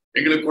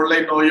 எங்களுக்கு கொள்ளை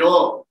நோயோ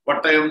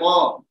பட்டயமோ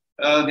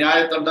நியாய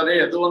தண்டனை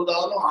எது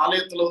வந்தாலும்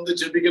ஆலயத்துல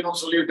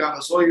ஜெபிக்கணும்னு சொல்லியிருக்காங்க.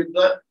 சோ இந்த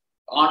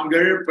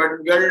ஆண்கள்,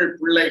 பெண்கள்,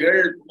 பிள்ளைகள்,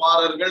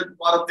 குமாரர்கள்,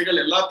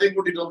 குமாரத்திகள் எல்லாத்தையும்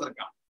கூட்டிட்டு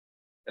வந்திருக்காங்க.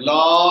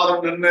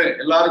 எல்லாரும் நின்று,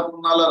 எல்லாருக்கும்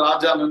முன்னால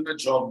ராஜா நின்று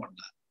ஜெபம்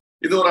பண்ணார்.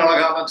 இது ஒரு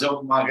அழகான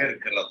ஜெபமாக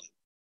இருக்கிறது.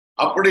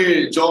 அப்படி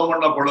ஜெபம்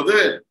பண்ண பொழுது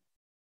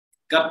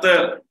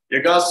கர்த்தர்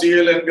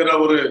எகாசியேல் என்கிற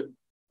ஒரு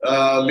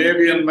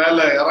லேவியன் மேல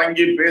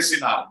இறங்கி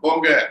பேசினார்.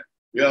 போங்க,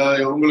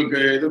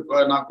 உங்களுக்கு இது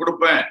நான்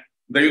கொடுப்பேன்,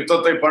 இந்த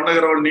யுத்தத்தை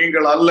பண்ணுகிறவள்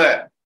நீங்கள் அல்ல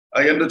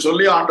என்று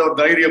சொல்லி ஆண்டவர்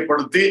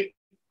தைரியப்படுத்தி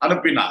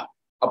அனுப்பினார்.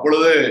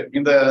 அப்பொழுது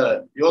இந்த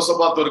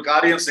யோசபாத் ஒரு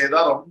காரியம்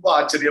செய்தார், ரொம்ப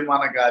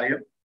ஆச்சரியமான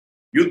காரியம்.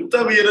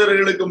 யுத்த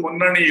வீரர்களுக்கு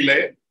முன்னணியிலே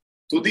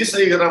துதி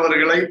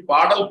செய்கிறவர்களை,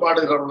 பாடல்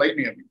பாடுகிறவர்களை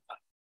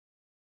நியமித்தார்.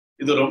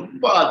 இது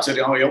ரொம்ப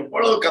ஆச்சரியம். அவன்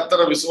எவ்வளவு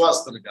கர்த்தரை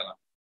விசுவாசத்திருக்கிறான்.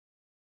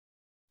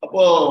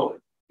 அப்போ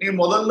நீ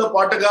முதல்ல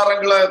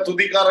பாட்டுக்காரங்களை,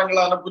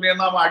 துதிக்காரங்களை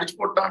அனுப்புனீன்னா அவன் அடிச்சு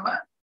போட்டான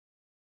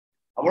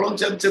அவ்வளவு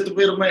செத்து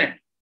போயிருமே.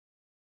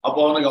 அப்போ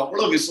அவனுக்கு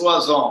அவ்வளவு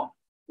விசுவாசம்,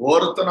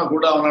 ஒருத்தனை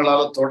கூட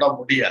அவனால தொட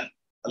முடியாது.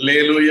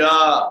 அல்லேலூயா!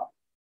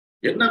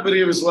 என்ன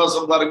பெரிய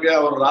விசுவாசம் பாருங்க.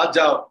 அவர்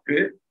ராஜாவுக்கு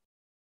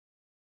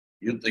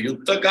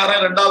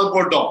யுத்தக்காரன் ரெண்டாவது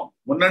போட்டோம்,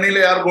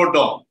 முன்னணியில யார்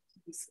போட்டோம்?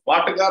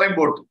 பாட்டுக்காரையும்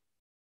போட்டோம்.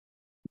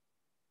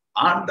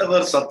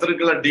 ஆண்டவர்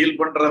சத்துருக்களை டீல்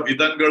பண்ற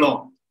விதங்களும்,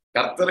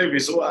 கர்த்தரை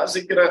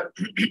விசுவாசிக்கிற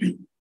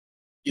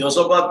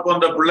யோசபாத்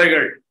போன்ற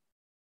பிள்ளைகள்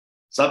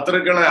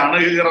சத்துருக்களை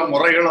அணுகுகிற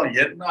முறைகளும்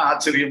என்ன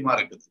ஆச்சரியமா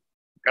இருக்குது.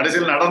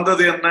 கடைசியில்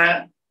நடந்தது என்ன?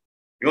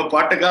 இவன்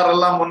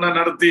பாட்டுக்காரெல்லாம் முன்ன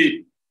நிறுத்தி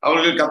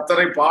அவர்கள்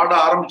கர்த்தரை பாட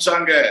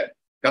ஆரம்பிச்சாங்க.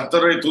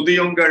 கர்த்தரை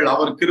துதியுங்கள்,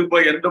 அவர்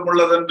கிருபை என்றும்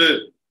உள்ளதென்று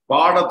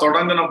பாட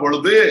தொடங்கின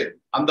பொழுது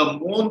அந்த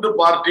 3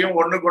 பார்ட்டியும்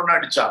ஒண்ணுக்கு ஒண்ணு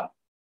அடிச்சாங்க.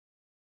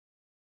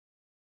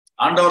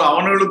 ஆண்டவர்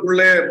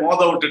அவனுக்குள்ளே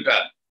மோத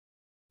விட்டுட்டார்.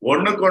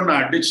 ஒண்ணுக்கு ஒண்ணு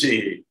அடிச்சு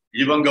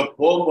இவங்க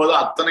போகும்போது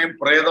அத்தனையும்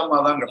பிரேதமா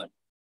தான் கிடக்கு.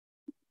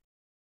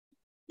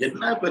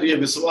 என்ன பெரிய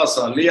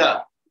விசுவாசம் இல்லையா?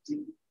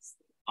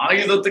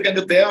 ஆயுதத்துக்கு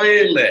அங்க தேவையே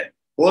இல்லை,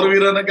 போர்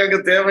வீரனுக்கு அங்க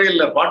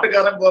தேவையில்லை.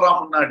 பாட்டுக்காரன் போறான்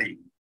முன்னாடி,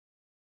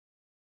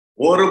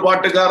 ஒரு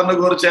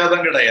பாட்டுக்காரனுக்கு ஒரு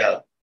சேதம் கிடையாது,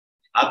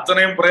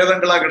 அத்தனையும்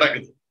பிரேதங்களா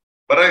கிடக்குது.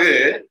 பிறகு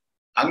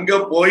அங்க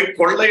போய்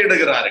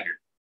கொள்ளையிடுகிறார்கள்.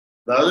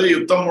 அதாவது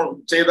யுத்தம்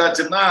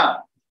செய்தாச்சுன்னா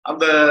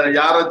அந்த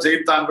யார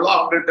ஜெயித்தாங்களோ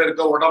அவங்ககிட்ட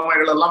இருக்க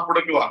உடைமைகள் எல்லாம்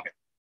பிடுங்குவாங்க.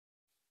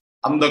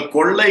 அந்த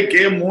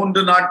கொள்ளைக்கே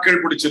 3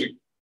 நாட்கள் பிடிச்சிருக்கு.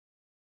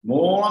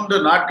 3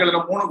 நாட்கள்,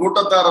 3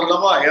 கூட்டத்தார்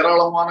அல்லவா,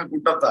 ஏராளமான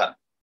கூட்டத்தார்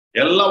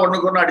எல்லாம்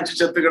ஒண்ணுக்கு ஒண்ணு அடிச்சு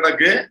செத்து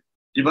கிடக்கு.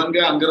 இவங்க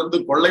அங்கிருந்து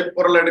கொள்ளை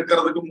பொருள்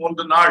எடுக்கிறதுக்கு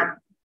 3 நாள்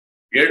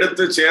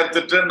எடுத்து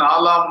சேர்த்துட்டு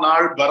 4ஆம்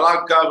நாள்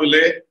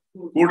பராக்காவிலே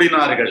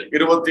கூடினார்கள்.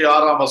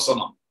 26ஆம்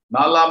வசனம்.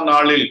 4ஆம்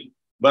நாளில்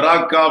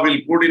பராக்காவில்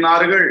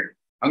கூடினார்கள்,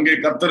 அங்கே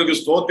கர்த்தருக்கு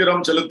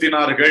ஸ்தோத்திரம்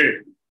செலுத்தினார்கள்.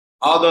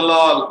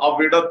 ஆதலால்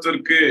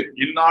அவ்விடத்திற்கு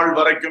இந்நாள்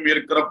வரைக்கும்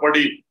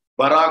இருக்கிறபடி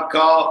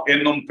பராக்கா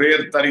என்னும்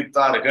பெயர்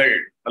தரித்தார்கள்.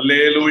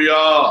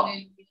 அல்லேலூயா!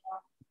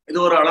 இது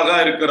ஒரு அழகா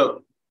இருக்கிறது.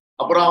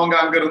 அப்புறம் அவங்க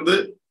அங்கிருந்து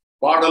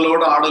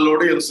பாடலோடு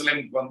ஆடலோடு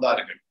எருசலேமுக்கு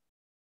வந்தார்கள்.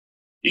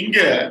 இங்க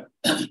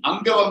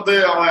அங்க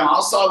அவன்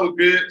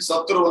ஆசாவுக்கு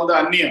சத்ரு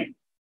அந்நியன்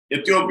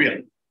எத்தியோப்பியன்.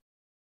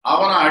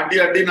 அவனை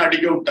அடின்னு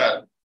அடிக்க விட்டார்,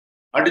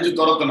 அடிச்சு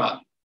துரத்தினார்.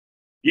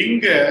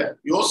 இங்க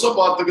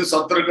யோசபாத்துக்கு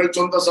சத்துருக்கள்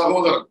சொந்த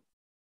சகோதரர்கள்.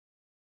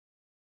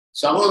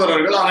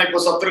 ஆனா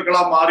இப்ப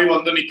சத்துருக்களா மாறி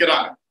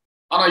நிக்கிறாங்க.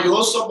 ஆனா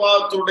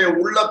யோசபாத்துடைய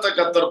உள்ளத்தை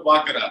கர்த்தர்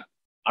பார்க்கிறார்.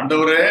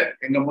 ஆண்டவரே,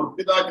 எங்க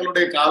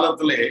முற்பிதாக்களுடைய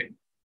காலத்திலே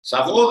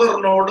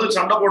சகோதரனோடு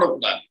சண்டை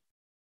போடக்கூடாது,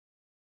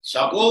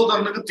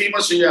 சகோதரனுக்கு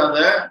தீமை செய்யாத,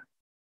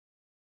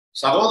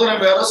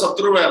 சகோதரன் வேற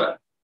சத்ரு வேற.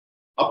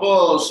 அப்போ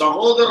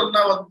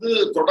சகோதரனை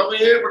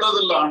தொடவே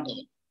விடுறதில்லை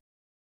ஆண்டவன்.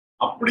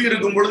 அப்படி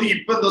இருக்கும் பொழுது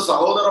இப்ப இந்த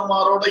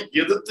சகோதரന്മാரோட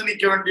எதிர்த்து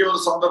நிக்க வேண்டிய ஒரு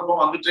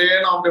சந்தர்ப்பம்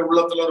வந்துட்டேன்னு அவனுடைய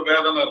உள்ளத்துல ஒரு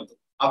வேதனை இருந்து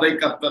அதை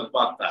கர்த்தர்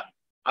பார்த்தார்.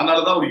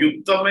 அதனாலதான் ஒரு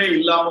யுத்தமே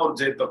இல்லாம ஒரு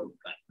ஜெயத்தை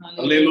கொடுத்தார்.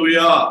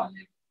 அல்லேலூயா.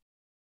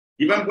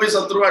 இவன் போய்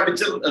சத்ருவை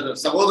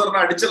சகோதரனை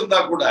அடிச்சிருந்தா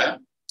கூட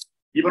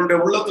இவனுடைய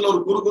உள்ளத்துல ஒரு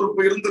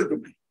குறுகுறுப்பு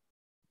இருந்திருக்குமே.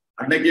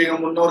 அன்னைக்கு எங்க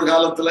முன்னொரு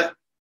காலத்துல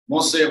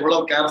மோசே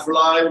எவ்வளவு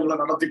கேர்ஃபுல்லா இவங்களை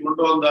நடத்தி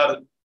கொண்டு வந்தாரு.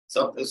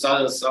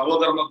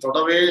 சகோதரனை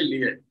தொடவே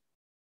இல்லையே,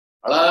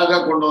 அழகா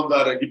கொண்டு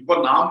வந்தாரு. இப்ப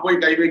நாம்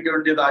போய் கை வைக்க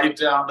வேண்டியது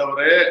ஆயிற்று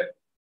ஆண்டவரே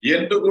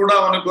என்று கூட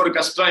அவனுக்கு ஒரு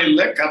கஷ்டம்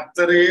இல்லை.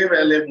 கர்த்தரே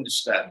வேலையை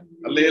முடிச்சிட்டாரு.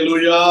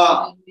 அல்லேலூயா.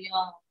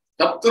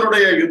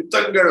 கர்த்தருடைய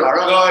யுத்தங்கள்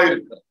அழகா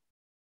இருக்கு.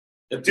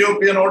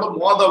 எத்தியோப்பியனோடு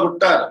மோத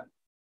விட்டார்.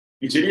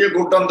 நீ சிறிய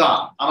கூட்டம்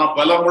தான், ஆனா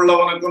பலம்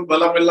உள்ளவனுக்கும்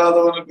பலம்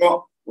இல்லாதவனுக்கும்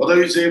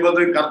உதவி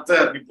செய்வது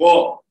கர்த்தர். இப்போ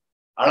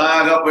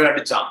அழகா போய்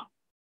அடிச்சான்.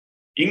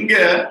 இங்க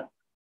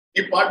நீ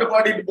பாட்டு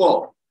பாடிட்டு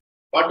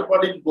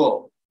போ,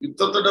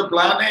 யுத்தத்தோட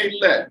பிளானே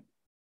இல்லை.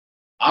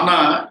 ஆனா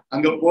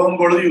அங்க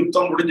போகும்பொழுது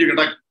யுத்தம் முடிஞ்சு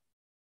கிடக்கு.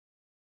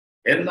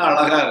 என்ன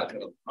அழகா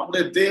இருக்கிறது!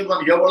 நம்முடைய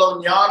தேவன் எவ்வளவு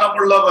ஞானம்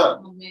உள்ளவர்,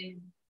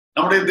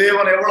 நம்முடைய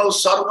தேவன் எவ்வளவு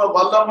சர்வ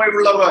வல்லமை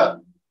உள்ளவர்.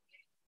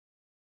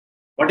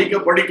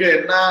 படிக்க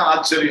என்ன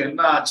ஆச்சரியம்!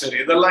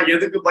 இதெல்லாம்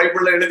எதுக்கு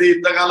பைபிள்ல எழுதி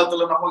இந்த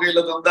காலத்துல நம்ம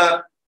கையில தந்தார்?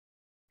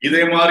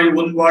 இதே மாதிரி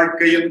உன்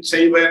வாழ்க்கையும்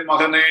செய்வேன்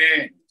மகனே,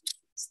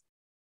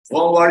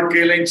 உன்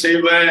வாழ்க்கையிலையும்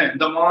செய்வேன்.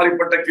 இந்த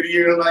மாதிரிப்பட்ட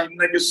கிரியைகள் நான்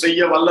இன்னைக்கு செய்ய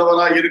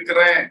வல்லவரா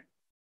இருக்கிறேன்.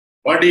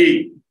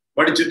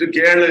 படிச்சுட்டு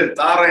கேளு,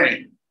 தாரேன்.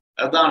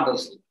 அதுதான்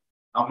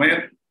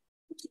ஆமென்.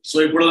 சோ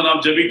இப்பொழுது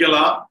நாம்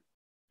ஜெபிக்கலாம்.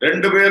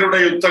 2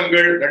 பேருடைய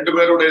யுத்தங்கள், 2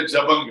 பேருடைய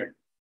ஜெபங்கள்.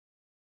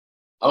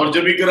 அவர்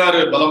ஜெபிக்கிறாரு,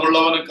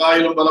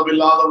 பலமுள்ளவனுக்காயிலும்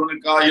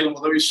பலமில்லாதவனுக்காயிலும்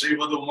உதவி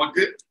செய்வது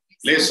உமக்கு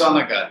லேசான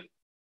காரியம்.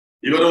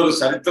 இவர் ஒரு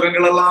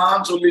சரித்திரங்கள்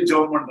எல்லாம் சொல்லி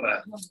ஜெபம்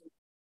பண்றார்.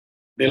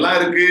 இதெல்லாம்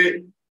இருக்கு.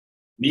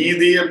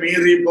 நீதிய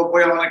மீறி இப்ப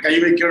போய் அவனை கை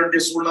வைக்க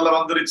வேண்டிய சூழ்நிலை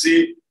வந்துருச்சு.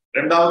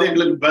 2வது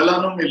எங்களுக்கு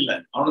பலனும் இல்லை.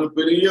 அவனுக்கு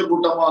பெரிய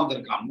கூட்டமா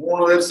வந்திருக்கான்.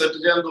 3 பேர் செட்டு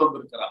சேர்ந்து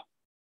வந்திருக்கிறான்.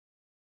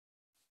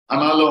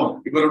 ஆனாலும்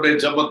இவருடைய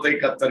ஜெபத்தை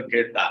கர்த்தர்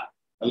கேட்டார்.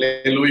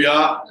 அல்லேலூயா.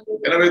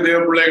 எனவே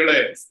தேவ பிள்ளைகளே,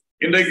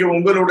 இன்றைக்கு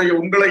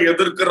உங்களை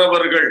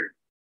எதிர்க்கிறவர்கள்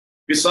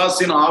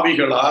பிசாசின்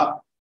ஆவிகளா,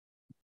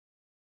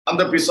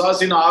 அந்த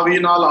பிசாசின்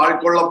ஆவியினால்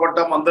ஆட்கொள்ளப்பட்ட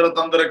மந்திர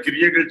தந்திர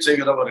கிரியைகள்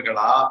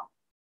செய்கிறவர்களா,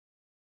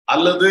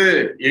 அல்லது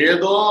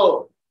ஏதோ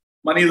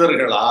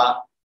மனிதர்களா,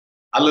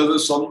 அல்லது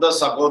சொந்த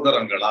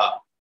சகோதரங்களா,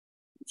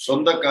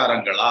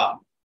 சொந்தக்காரங்களா,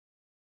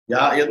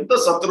 எந்த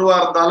சத்ருவா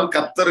இருந்தாலும்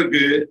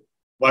கர்த்தருக்கு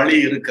வழி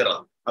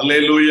இருக்கிறது.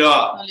 அல்லேலூயா.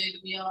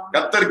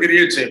 கர்த்தர்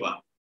கிரியை செய்வார்.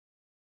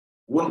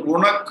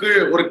 உனக்கு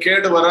ஒரு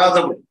கேடு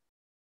வராதபடி,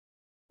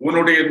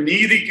 உன்னுடைய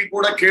நீதிக்கு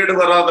கூட கேடு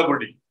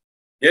வராதபடி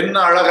என்ன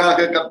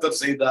அழகாக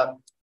கர்த்தர் செய்தார்.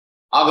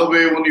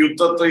 ஆகவே உன்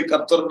யுத்தத்தை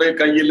கர்த்தருடைய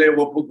கையிலே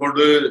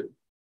ஒப்புக்கொடு.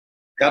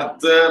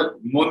 கர்த்தர்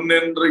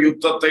முன்னின்று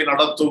யுத்தத்தை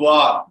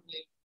நடத்துவார்.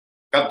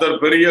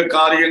 கர்த்தர் பெரிய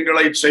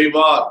காரியங்களை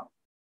செய்வார்.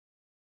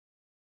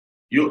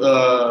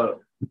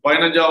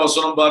 15ஆம்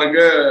வசனம் பாருங்க.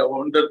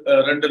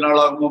 2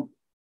 நாளாகவும்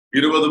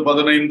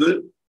 20:15.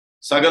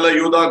 சகல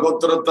யூதா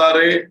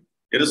கோத்திரத்தாரே,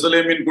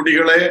 எருசலேமின்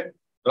குடிகளே,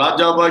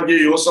 ராஜாவாகிய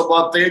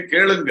யோசபாத்தே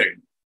கேளுங்கள்.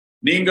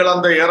 நீங்கள்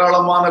அந்த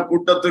ஏராளமான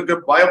கூட்டத்துக்கு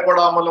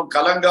பயப்படாமலும்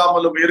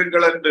கலங்காமலும்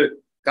இருங்கள் என்று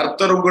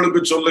கர்த்தர்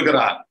உங்களுக்கு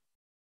சொல்லுகிறார்.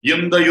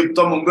 இந்த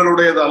யுத்தம்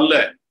உங்களுடையது அல்ல,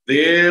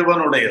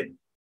 தேவனுடையது.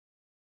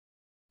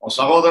 உன்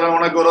சகோதரன்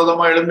உனக்கு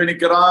விரோதமா எழும்பி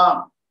நிற்கிறான்.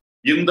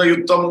 இந்த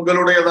யுத்தம்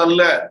உங்களுடையது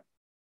அல்ல.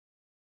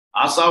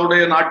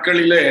 ஆசாவுடைய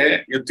நாட்களிலே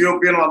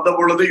எத்தியோப்பியன் வந்த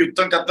பொழுது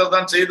யுத்தம் கர்த்தர்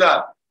தான்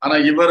செய்தார். ஆனா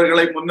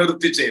இவர்களை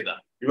முன்னிறுத்தி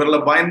செய்தார்,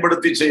 இவர்களை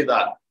பயன்படுத்தி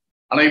செய்தார்.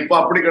 ஆனா இப்ப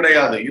அப்படி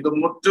கிடையாது. இது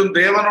முற்றும்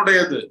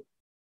தேவனுடையது.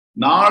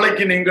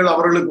 நாளைக்கு நீங்கள்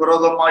அவர்களுக்கு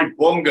விரோதமாய்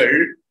போங்கள்.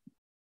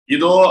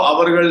 இதோ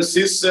அவர்கள்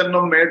சிஸ்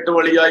என்னும் மேட்டு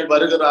வழியாய்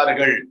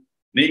வருகிறார்கள்.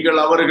 நீங்கள்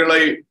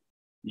அவர்களை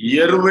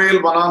எருவேல்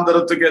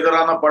வனாந்தரத்துக்கு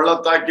எதிரான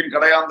பள்ளத்தாக்கின்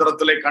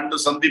கடையாந்தரத்திலே கண்டு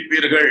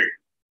சந்திப்பீர்கள்.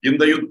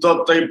 இந்த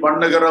யுத்தத்தை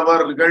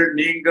பண்ணுகிறவர்கள்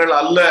நீங்கள்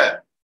அல்ல.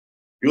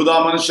 யூதா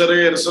மனுஷரே,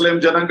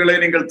 எருசலேம் ஜனங்களே,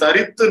 நீங்கள்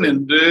தரித்து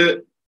நின்று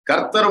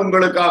கர்த்தர்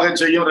உங்களுக்காக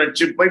செய்யும்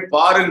ரட்சிப்பை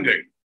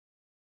பாருங்கள்.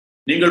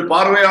 நீங்கள்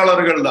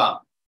பார்வையாளர்கள் தான்.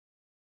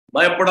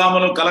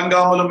 பயப்படாமலும்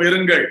கலங்காமலும்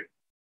இருங்கள்.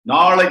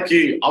 நாளைக்கு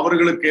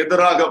அவர்களுக்கு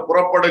எதிராக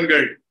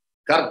புறப்படுங்கள்.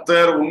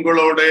 கர்த்தர்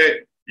உங்களோட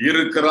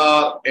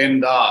இருக்கிறார்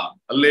என்றார்.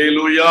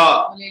 அல்லேலூயா.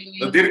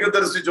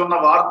 தீர்க்கதரிசி சொன்ன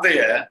வார்த்தைய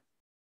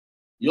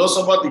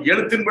யோசபாத்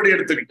எழுத்தின்படி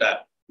எடுத்துக்கிட்டார்.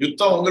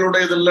 யுத்தம்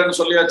உங்களுடையது இல்லைன்னு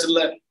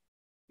சொல்லியாச்சுல்ல,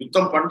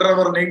 யுத்தம்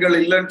பண்றவர் நீங்கள்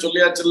இல்லைன்னு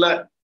சொல்லியாச்சுல்ல,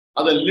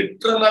 அதை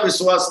லிட்டரலா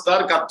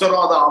விசுவாசித்தார்,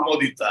 கர்த்தரும் அதை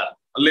ஆமோதித்தார்.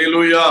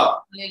 அல்லேலூயா.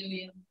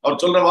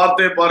 அவர் சொல்ற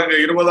வார்த்தையை பாருங்க,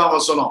 20ஆம்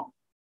வசனம்.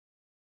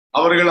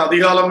 அவர்கள்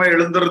அதிகாலமே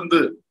எழுந்திருந்து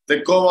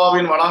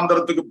தெக்கோவாவின்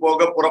வனாந்தரத்துக்கு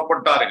போக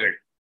புறப்பட்டார்கள்.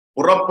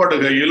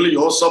 புறப்படுகையில்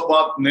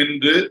யோசபாத்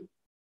நின்று,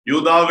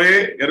 யூதாவே,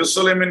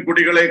 எருசலேமின்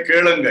குடிகளை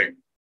கேளுங்கள்,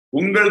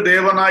 உங்கள்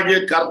தேவனாகிய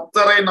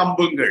கர்த்தரை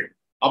நம்புங்கள்,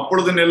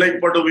 அப்பொழுது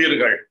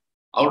நிலைப்படுவீர்கள்.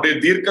 அவருடைய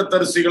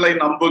தீர்க்கதரிசிகளை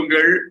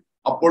நம்புங்கள்,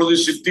 அப்பொழுது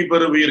சித்தி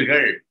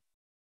பெறுவீர்கள்.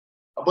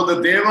 அப்போ இந்த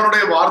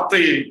தேவனுடைய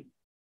வார்த்தையை,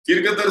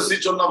 தீர்க்கதரிசி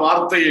சொன்ன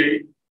வார்த்தையை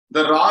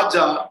இந்த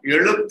ராஜா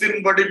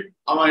எழுத்தின்படி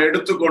அவன்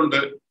எடுத்துக்கொண்டு,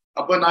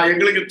 அப்ப நான்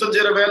எங்களுக்கு யுத்தம்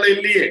செய்யற வேலை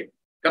இல்லையே,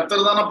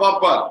 கர்த்தர் தானே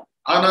பாப்பார்,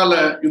 அதனால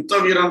யுத்த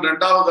வீரன்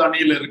 2வது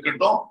அணியில்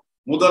இருக்கட்டும்,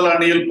 முதல்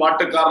அணியில்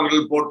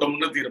பாட்டுக்காரர்கள்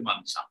போட்டோம்னு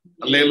தீர்மானிச்சான்.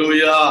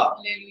 அல்லேலூயா.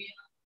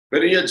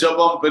 பெரிய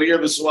ஜெபம், பெரிய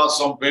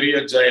விசுவாசம், பெரிய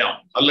ஜெயம்.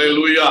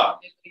 அல்லேலூயா.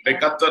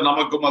 கர்த்தர்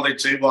நமக்கும் அதை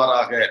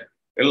செய்வாராக.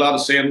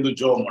 எல்லாரும் சேர்ந்து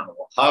ஜெபம்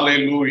பண்ணுவோம்.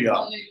 ஹல்லேலூயா.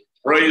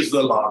 Praise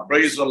the Lord,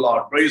 praise the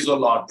Lord, praise the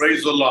Lord,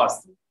 praise the Lord.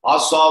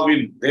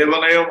 ஆசாவின்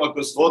தேவனே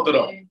உமக்கு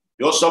ஸ்தோத்திரம்,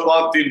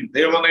 யோசபாத்தின்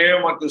தேவனே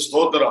உமக்கு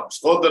ஸ்தோத்திரம்,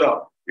 ஸ்தோத்திரம்.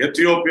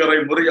 எத்தியோப்பியரை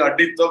முறிய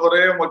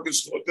அடித்தவரே உமக்கு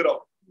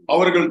ஸ்தோத்திரம்,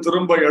 அவர்கள்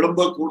திரும்ப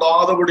எழும்ப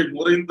கூடாதபடி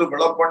முறிந்து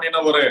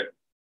விழப்பண்ணினவரே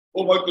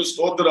உமக்கு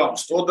ஸ்தோத்திரம்,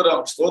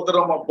 ஸ்தோத்திரம்,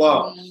 ஸ்தோத்திரம் அப்பா.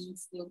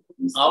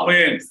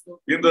 ஆமென்.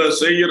 இந்த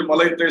சேயீர்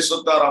மலை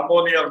தேசத்தார்,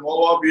 அம்மோனியர்,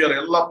 மோவாபியர்,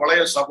 எல்லா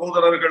பழைய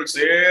சகோதரர்கள்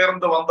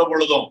சேர்ந்து வந்த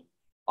பொழுதும்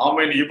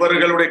ஆமென்,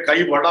 இவர்களுடைய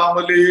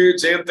கைப்படாமலே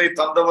ஜெயத்தை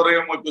தந்தவரே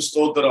உமக்கு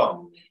ஸ்தோத்திரம்,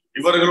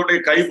 இவர்களுடைய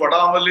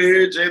கைப்படாமலே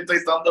ஜெயத்தை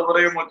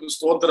தந்தவரே உமக்கு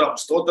ஸ்தோத்திரம்,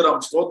 ஸ்தோத்திரம்,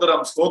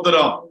 ஸ்தோத்திரம்,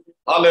 ஸ்தோத்திரம்.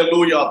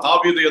 ஹல்லேலூயா.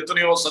 தாவீது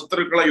எத்தனையோ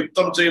சத்துருக்களை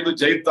யுத்தம் செய்து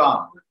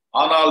ஜெயித்தான்,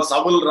 ஆனால்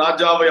சவுல்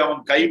ராஜாவை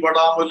அவன்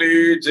கைப்படாமலே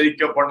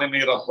ஜெயிக்க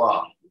பண்ணினீரப்பா.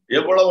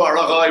 எவ்வளவு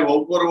அழகாய்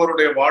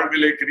ஒவ்வொருவருடைய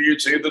வாழ்விலே கிரியை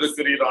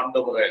செய்திருக்கிறீர்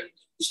ஆண்டவரே.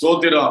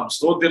 ஸ்தோத்திரம்,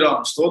 ஸ்தோத்திரம்,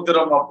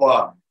 ஸ்தோத்திரம் அப்பா.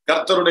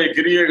 கர்த்தருடைய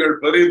கிரியைகள்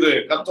பெரிது,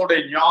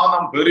 கர்த்தருடைய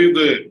ஞானம்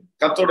பெரிது,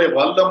 கர்த்தருடைய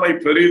வல்லமை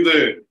பெரிது.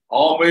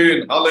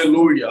 ஆமென்.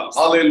 ஹல்லேலூயா,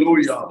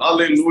 ஹல்லேலூயா,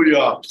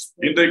 ஹல்லேலூயா.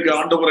 இன்றைக்கு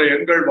ஆண்டவரே,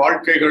 எங்கள்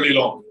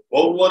வாழ்க்கைகளிலும்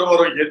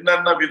ஒவ்வொருவரும்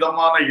என்னென்ன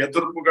விதமான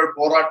எதிர்ப்புகள்,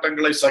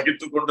 போராட்டங்களை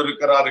சகித்துக்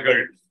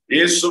கொண்டிருக்கிறார்கள்.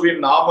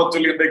 இயேசுவின்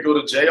நாமத்தில் இன்றைக்கு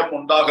ஒரு ஜெயம்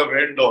உண்டாக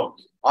வேண்டும்.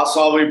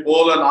 ஆசாவை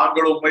போல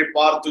நாங்கள் உம்மை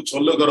பார்த்து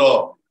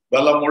சொல்லுகிறோம்,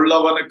 பலம்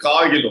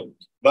உள்ளவனுக்காகிலும்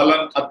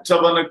பலன்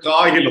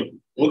அற்றவனுக்காகிலும்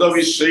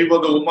உதவி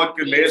செய்வது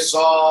உமக்கு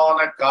லேசான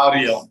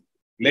காரியம்,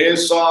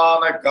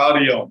 லேசான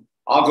காரியம்.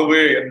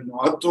 ஆகவே என்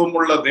மகத்துவம்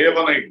உள்ள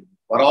தேவனை,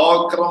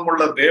 பராக்கிரமம்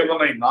உள்ள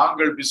தேவனை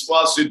நாங்கள்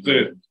விசுவாசித்து,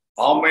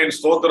 ஆமென்,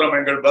 ஸ்தோத்திரம்,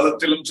 எங்கள்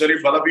பலத்திலும் சரி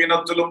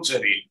பலவீனத்திலும்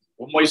சரி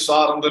உம்மை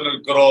சார்ந்து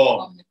நிற்கிறோம்,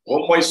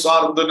 உம்மை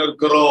சார்ந்து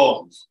நிற்கிறோம்,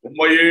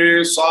 உம்மையே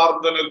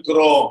சார்ந்து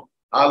நிற்கிறோம்.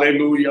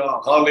 ஹல்லேலூயா,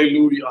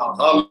 ஹல்லேலூயா,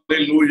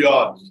 ஹல்லேலூயா.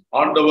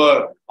 ஆண்டவர்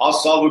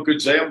ஆசாவுக்கு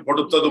ஜெயம்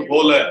கொடுத்தது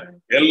போல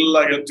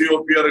எல்லா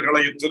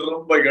எத்தியோப்பியர்களை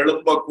திரும்ப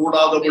எழும்ப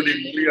கூடாதபடி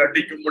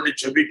முறியடிக்கும்படி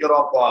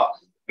செபிக்கிறோம்ப்பா.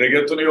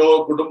 எத்தனையோ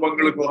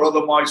குடும்பங்களுக்கு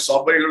விரோதமாய்,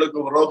 சபைகளுக்கு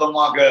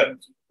விரோதமாக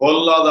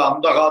பொல்லாத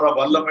அந்தகார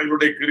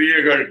வல்லமைகளுடைய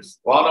கிரியைகள்,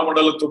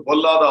 வானமண்டலத்து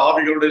பொல்லாத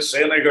ஆவிகளுடைய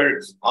சேனைகள்,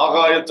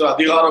 ஆகாயத்து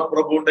அதிகார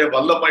பிரபுடைய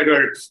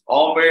வல்லமைகள்,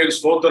 ஆமென்,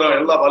 ஸ்தோத்திரம்,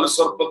 எல்லா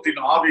வலுசற்பத்தின்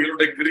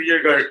ஆவிகளுடைய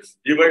கிரியைகள்,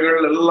 இவைகள்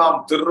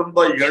எல்லாம்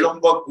திரும்ப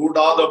எழும்ப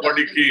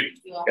கூடாதபடிக்கு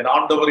என்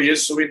ஆண்டவர்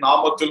இயேசுவின்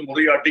நாமத்தில்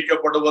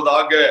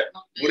முறியடிக்கப்படுவதாக,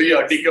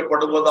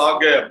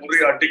 முறியடிக்கப்படுவதாக,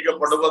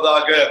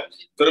 முறியடிக்கப்படுவதாக.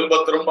 திரும்ப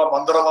திரும்ப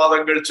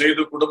மந்திரவாதங்கள்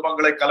செய்து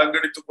குடும்பங்களை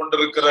கலங்கடித்துக்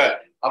கொண்டிருக்கிற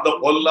அந்த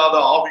பொல்லாத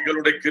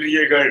ஆவிகளுடைய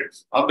கிரியைகள்,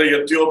 அந்த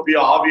எத்தியோப்பிய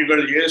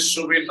ஆவிகள்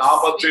இயேசுவின்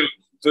நாமத்தில்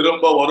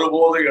திரும்ப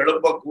ஒருபோது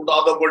எழும்ப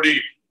கூடாதபடி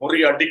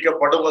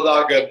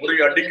முறியடிக்கப்படுவதாக,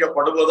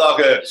 முறியடிக்கப்படுவதாக.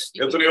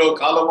 எத்தனையோ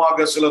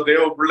காலமாக சில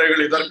தேவ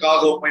பிள்ளைகள்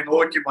இதற்காக உம்மை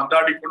நோக்கி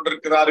மன்றாடி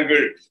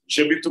கொண்டிருக்கிறார்கள்,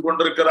 செபித்துக்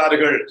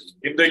கொண்டிருக்கிறார்கள்.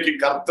 இன்றைக்கு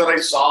கர்த்தரை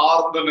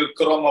சார்ந்து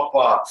நிற்கிறோம்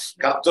அப்பா.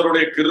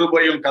 கர்த்தருடைய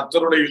கிருபையும்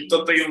கர்த்தருடைய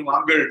யுத்தத்தையும்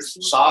நாங்கள்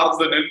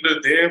சார்ந்து நின்று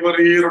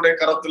தேவரீருடைய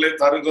கரத்திலே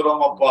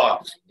தருகிறோம் அப்பா.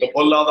 இந்த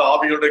பொல்லாத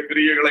ஆவியுடைய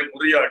கிரியைகளை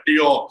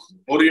முறியடியோம்,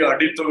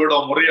 முறியடித்து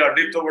விடும்,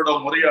 முறியடித்து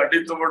விடும்,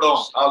 முறியடித்து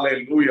விடும்.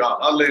 ஹல்லேலூயா,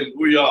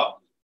 ஹல்லேலூயா.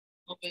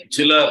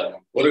 சிலர்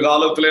ஒரு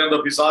காலத்திலே அந்த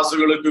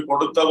பிசாசுகளுக்கு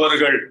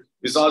கொடுத்தவர்கள்,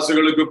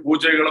 பிசாசுகளுக்கு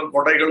பூஜைகளும்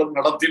கொடைகளும்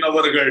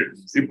நடத்தினவர்கள்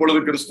இப்பொழுது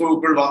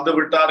கிறிஸ்துவுக்குள் வந்து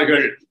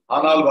விட்டார்கள்.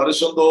 ஆனால்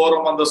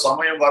வருஷந்தோறும் அந்த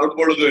சமயம் வரும்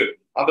பொழுது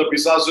அந்த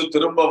பிசாசு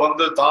திரும்ப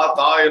வந்து தா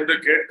தா என்று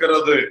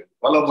கேட்கிறது,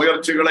 பல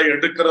முயற்சிகளை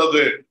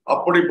எடுக்கிறது.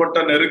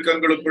 அப்படிப்பட்ட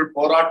நெருக்கங்களுக்குள்,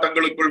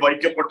 போராட்டங்களுக்குள்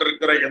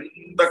வைக்கப்பட்டிருக்கிற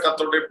எந்த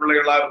கர்த்தருடைய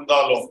பிள்ளைகளா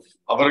இருந்தாலும்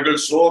அவர்கள்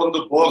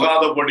சோர்ந்து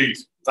போகாதபடி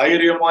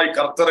தைரியமாய்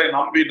கர்த்தரை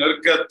நம்பி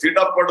நிற்க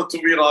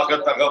திடப்படுத்துவீராக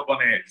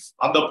தகப்பனே.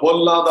 அந்த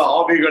பொல்லாத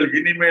ஆவிகள்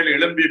இனிமேல்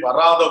எழும்பி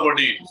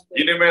வராதபடி,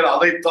 இனிமேல்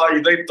அதைத்தா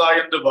இதைத்தா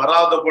என்று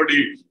வராதபடி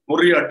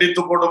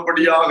முறியடித்து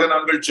போடும்படியாக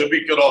நாங்கள்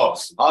ஜெபிக்கிறோம்.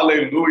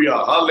 ஹல்லேலூயா,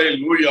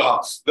 ஹல்லேலூயா.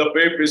 இந்த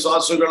பேய்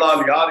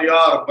பிசாசுகளால் யார்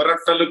யார்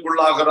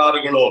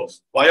மிரட்டலுக்குள்ளாகிறார்களோ,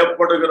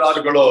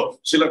 பயப்படுகிறார்களோ,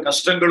 சில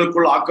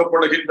கஷ்டங்களுக்குள்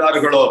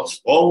ஆக்கப்படுகின்றார்களோ,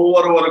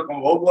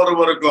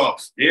 ஒவ்வொருவருக்கும்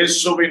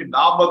இயேசுவின்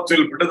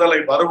நாமத்தில் விடுதலை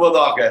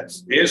வருவதாக,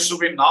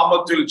 இயேசுவின்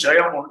நாமத்தில்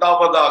ஜெயம்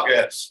உண்டாவதாக.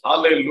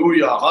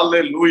 ஹல்லேலூயா,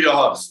 ஹல்லேலூயா.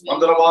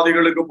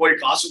 மந்திரவாதிகளுக்கு போய்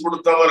காசு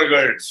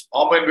கொடுத்தவர்கள்,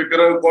 ஆமென்,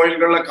 விக்கிரக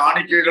கோயில்கள்ல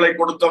காணிக்கைகளை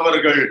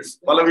கொடுத்தவர்கள்,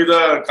 பலவித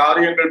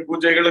காரியங்கள்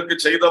பூஜைகளுக்கு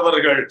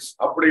செய்தவர்கள்,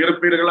 அப்படி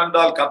இருப்பீர்கள்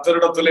என்றால்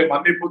கர்த்தரிடத்திலே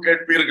மன்னிப்பு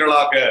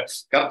கேட்பீர்களாக.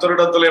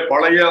 கர்த்தரிடத்திலே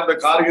பழைய அந்த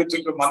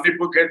காரியத்துக்கு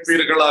மன்னிப்பு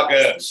கேட்பீர்களாக.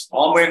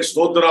 ஆமென்,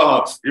 ஸ்தோத்திரம்.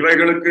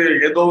 இவைகளுக்கு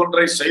ஏதோ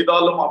ஒன்றை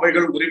செய்தாலும்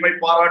அவைகள் உரிமை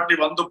பாராட்டி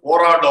வந்து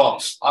போராடும்.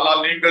 ஆனால்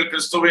நீங்கள்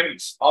கிறிஸ்துவின்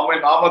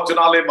ஆமென்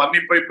நாமத்தினாலே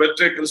மன்னிப்பை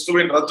பெற்று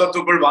கிறிஸ்துவின்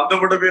ரத்தத்துக்குள் வந்து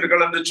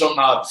விடுவீர்கள் என்று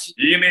சொன்னார்.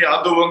 இனி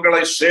அது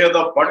உங்களை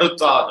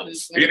சேதப்படுத்தாது.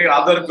 இனி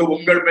அதற்கு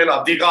உங்கள் மேல்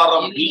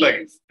அதிகாரம் இல்லை.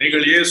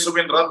 நீங்கள்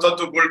இயேசுவின்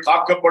ரத்தத்துக்குள்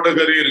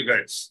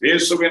காக்கப்படுகிறீர்கள்.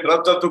 இயேசுவின்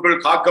ரத்தத்துக்குள்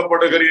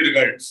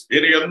காக்கப்படுகிறீர்கள்.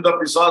 இனி எந்த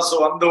பிசாசு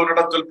வந்து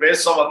உன்னிடத்தில்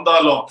பேச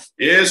வந்தாலும்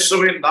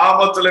இயேசுவின்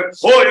நாமத்திலே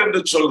போ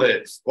என்று சொல்லு.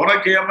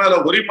 உனக்கு என் மேல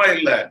உரிமை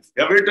இல்லை.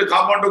 என் வீட்டு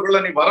காம்பவுண்டுக்குள்ள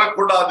நீ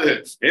வரக்கூடாது.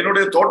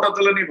 என்னுடைய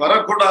தோட்டத்துல நீ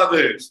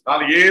வரக்கூடாது.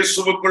 நான்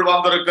இயேசுவுக்குள்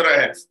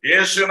வந்திருக்கிறேன்.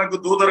 இயேசு எனக்கு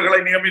தூதர்களை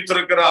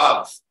நியமித்திருக்கிறார்.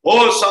 ஓ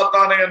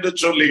சாத்தானே என்று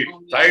சொல்லி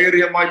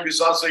தைரியமாய்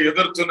பிசாசை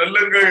எதிர்த்து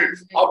நில்லுங்கள்.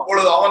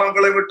 அப்பொழுது அவன்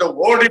உங்களை விட்டு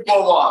ஓடி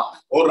போவான்.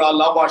 ஒரு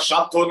லபா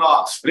ஷாத்துனா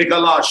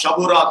ரிகலா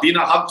ஷபுரா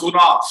தீன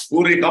ஹத்துனா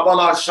ஊரி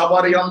கபலா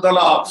ஷபரி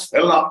அந்தலா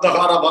எல்லா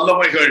அந்தகார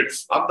வல்லமைகள்,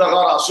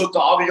 அந்தகார அசுத்த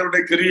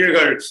ஆவிகளுடைய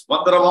கிரியைகள்,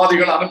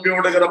 மந்திரவாதிகள் அனுப்பி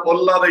விடுகிற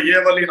பொல்லாத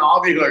ஏவலின்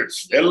ஆவிகள்,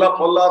 எல்லா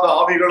பொல்லாத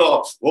ஆவிகளும்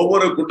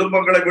ஒவ்வொரு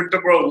குடும்பங்களை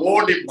விட்டு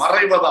ஓடி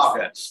மறைவதாக,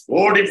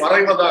 ஓடி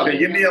மறைவதாக.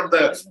 இனி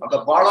அந்த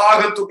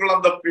பாலாகத்துக்குள்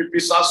அந்த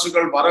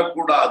பிசாசுகள்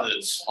வரக்கூடாது.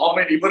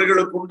 ஆமென்.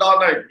 இவர்களுக்கு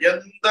உண்டான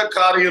எந்த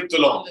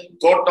காரியத்திலும்,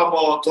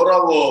 தோட்டமோ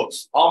துறவோ,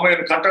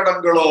 ஆமென்,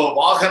 கட்டடங்களோ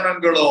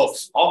வாகனங்களோ,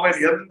 ஆமென்,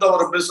 எந்த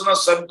ஒரு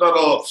பிசினஸ்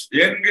சென்டரோ,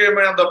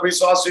 எங்கேயுமே அந்த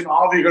பிசாசின்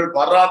ஆவிகள்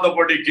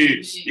வராதபடிக்கு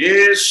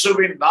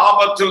இயேசுவின்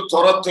நாமத்தில்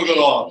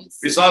துரத்துகிறோம்.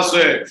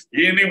 பிசாசு,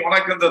 இனி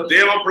உனக்கு இந்த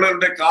தேவ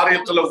பிள்ளைகளுடைய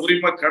காரியத்துல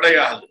உரிமை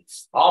கிடையாது.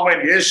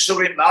 ஆமென்.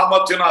 இயேசுவின்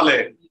நாமத்தினாலே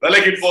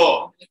விலகிப்போ.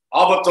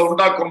 ஆபத்தை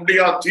உண்டாக்க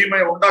முடியாது,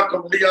 தீமையை உண்டாக்க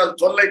முடியாது,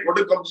 தொல்லை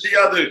கொடுக்க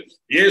முடியாது.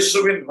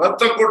 இயேசுவின்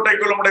இரத்த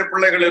கோட்டைக்குள் நம்முடைய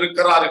பிள்ளைகள்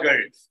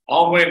இருக்கிறார்கள்.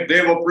 ஆமென்.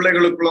 தேவ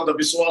பிள்ளைகளுக்குள் அந்த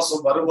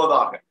விசுவாசம்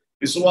வருவதாக,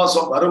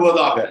 விசுவாசம்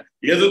வருவதாக,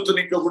 எதிர்த்து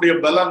நிற்கக்கூடிய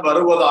பலன்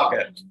வருவதாக,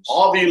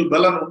 ஆவியில்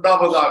பலன்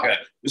உண்டாவதாக,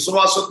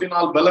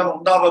 விசுவாசத்தினால் பலன்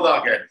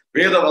உண்டாவதாக,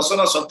 வேத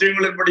வசன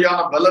சத்தியங்களின்படியான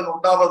பலன்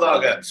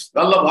உண்டாவதாக,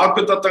 நல்ல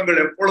வாக்கு தத்தங்கள்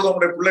எப்பொழுதும்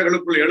நம்முடைய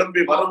பிள்ளைகளுக்குள்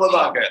எழும்பி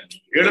வருவதாக,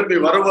 எழும்பி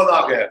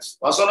வருவதாக,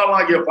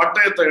 வசனமாகிய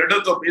பட்டயத்தை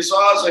எடுத்து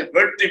பிசாசை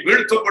வெட்டி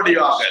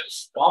வீழ்த்தும்படியாக,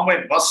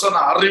 ஆமென், வசன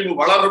அறிவு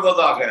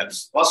வளருவதாக,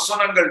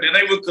 வசனங்கள்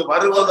நினைவுக்கு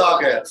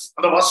வருவதாக,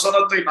 அந்த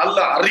வசனத்தை நல்ல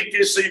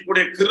அறிக்கை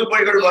செய்யக்கூடிய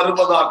கிருபைகள்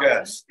வருவதாக.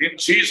 இன்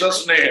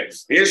ஜீசஸ் நேம்,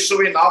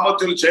 இயேசுவின்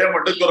நாமத்தில் ஜெயம்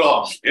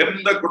எடுக்கிறோம்.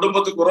 எந்த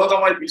குடும்பத்துக்கு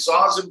விரோதமாய்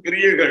பிசாசின்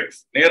கிரியைகள்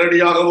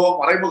நேரடியாகவோ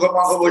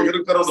மறைமுகமாகவோ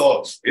இருக்கிறதோ,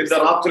 இந்த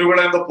ராத்திரி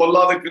வேளை இந்த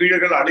பொல்லாத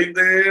கிரியைகள்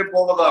அழிந்தே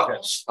போவதாக,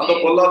 அந்த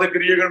பொல்லாத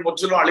கிரியைகள்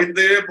முற்றிலும்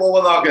அழிந்தே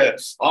போவதாக.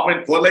 ஆமென்.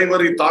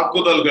 கொலைவரி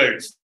தாக்குதல்கள்,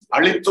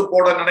 அழித்து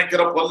போட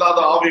நினைக்கிற பொல்லாத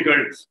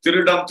ஆவிகள்,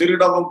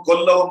 திருடவும்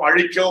கொல்லவும்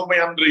அழிக்கவுமே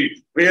அன்றி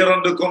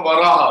வேறொன்றுக்கும்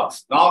வரா.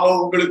 நாமோ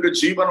உங்களுக்கு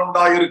ஜீவன்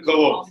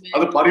உண்டாயிருக்கவும்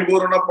அது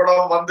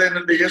பரிபூரணப்படவும் வந்தேன்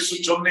என்று இயேசு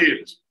சொன்னீர்.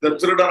 இந்த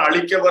திருடன்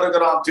அழிக்க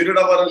வருகிறான், திருட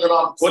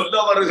வருகிறான், கொல்ல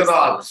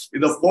வருகிறான்.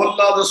 இந்த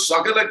பொல்லாத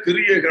சகல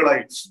கிரியைகளை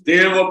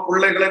தேவ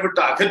பிள்ளைகளை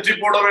விட்டு அகற்றி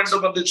போட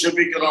வேண்டும் என்று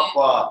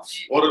ஜெபிக்கிறோம்ப்பா.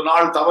 ஒரு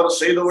நாள் தவறு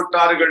செய்து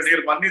விட்டார்கள்,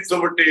 நீர் மன்னித்து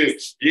விட்டீர்.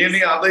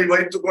 இனி அதை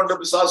வைத்துக் கொண்டு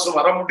பிசாசு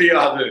வர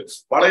முடியாது.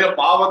 பழைய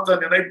பாவத்தை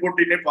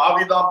நினைப்பூட்டி நீ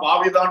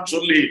பாவிதான்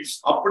சொல்லி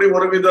அப்படி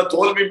ஒருவித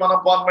தோல்வி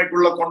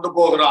மனப்பான்மைக்குள்ள கொண்டு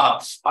போகிறார்.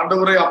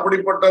 ஆண்டவரே,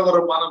 அப்படிப்பட்ட ஒரு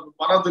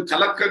மனது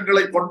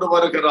கலக்கங்களை கொண்டு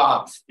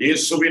வருகிறார்.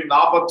 இயேசுவின்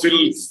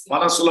நாமத்தில்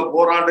மனசுல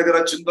போராடுகிற,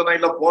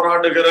 சிந்தனையில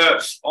போராடுகிற,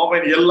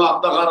 ஆமென், எல்லா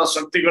அந்தகார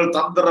சக்திகள்,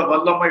 தந்திர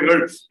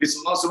வல்லமைகள்,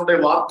 பிசாசுனுடைய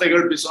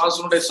வார்த்தைகள்,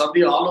 பிசாசுனுடைய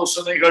சதி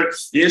ஆலோசனைகள்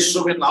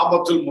இயேசுவின்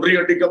நாமத்தில்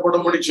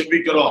முறியடிக்கப்படும்படி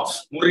ஜெபிக்கிறோம்,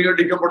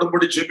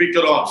 முறியடிக்கப்படும்படி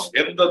ஜெபிக்கிறோம்.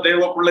 எந்த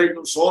தேவ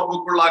பிள்ளைக்கும்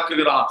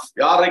சோர்வுக்குள்ளாக்குகிறான்,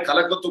 யாரை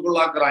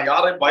கலக்கத்துக்குள்ளாக்குறான்,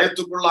 யாரை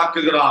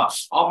பயத்துக்குள்ளாக்குகிறான்,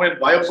 ஆமென்,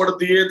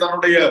 பயப்படுத்தியே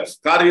தன்னுடைய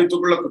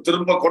காரியத்துக்குள்ள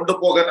திரும்ப கொண்டு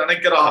போக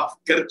நினைக்கிறான்.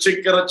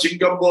 கெர்ச்சிக்கிற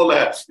சிங்கம் போல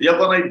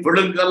எவனை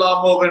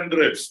விழுங்கலாமோ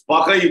என்று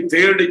பகை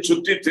தேடி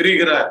சுற்றி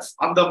திரிகிற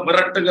அந்த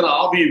மிரட்டுகிற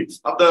ஆவி,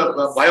 அந்த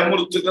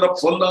பயமுறுத்துகிற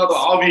பொல்லாத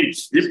ஆவி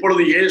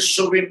இப்பொழுது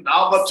இயேசுவின்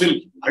நாமத்தில்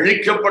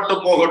அழிக்கப்பட்டு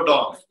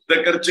போகட்டும். இந்த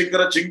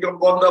கர்ச்சிக்கிற சிங்கம்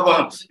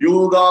போன்றவன்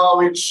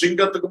யூதாவின்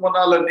சிங்கத்துக்கு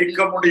முன்னால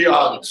நிக்க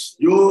முடியாது,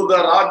 யூத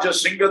ராஜ்ய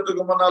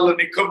சிங்கத்துக்கு முன்னால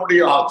நிக்க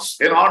முடியாது.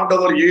 என்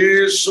ஆண்டவர்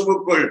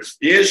இயேசுவுக்குள்,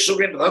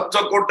 இயேசுவின்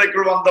இரத்த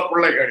கோட்டைக்குள் வந்த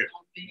பிள்ளைகள்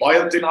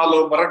பயத்தினாலோ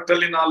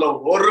மிரட்டலினாலோ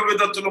ஒரு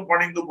விதத்திலும்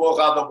பணிந்து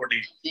போகாதபடி,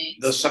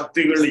 இந்த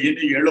சக்திகள்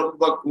இனி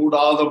எழும்ப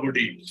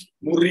கூடாதபடி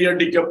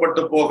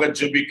முறியடிக்கப்பட்டு போக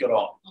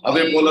ஜெபிக்கிறோம்.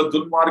 அதே போல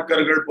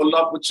துன்மார்க்கர்கள்,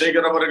 பொல்லாப்பு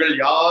செய்கிறவர்கள்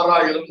யாரா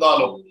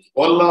இருந்தாலும்,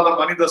 பொல்லாத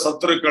மனித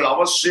சத்துருக்கள்,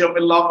 அவசியம்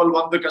இல்லாமல்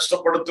வந்து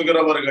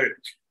கஷ்டப்படுத்துகிறவர்கள்,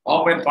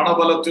 அவன்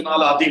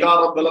பணபலத்தினால,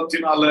 அதிகார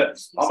பலத்தினால,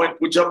 அவன்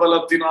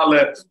குஜபலத்தினால,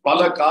 பல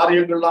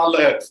காரியங்களால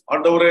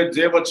ஆண்டவரே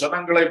தேவ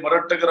ஜனங்களை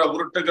மிரட்டுகிற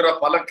உருட்டுகிற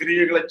பல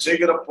கிரியைகளை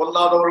செய்கிற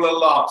பொல்லாதவர்கள்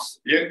எல்லாம்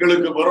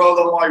எங்களுக்கு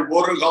விரோதமாய்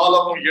ஒரு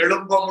காலமும்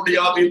எழும்ப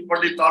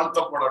முடியாதபடி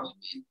தாழ்த்தப்படணும்.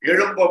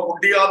 எழும்ப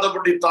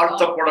முடியாதபடி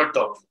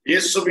தாழ்த்தப்படட்டும்.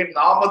 இயேசுவின்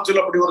நாமத்தில்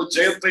அப்படி ஒரு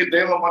ஜெயத்தை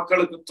தேவ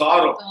மக்களுக்கு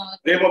தாரும்.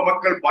 தேவ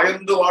மக்கள்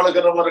பயந்து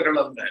வாழுகிறவர்கள்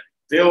அல்ல,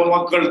 தேவ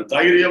மக்கள்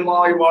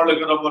தைரியமாய்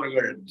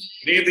வாழுகிறவர்கள்.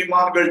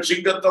 நீதிமான்கள்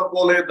சிங்கத்தை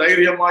போல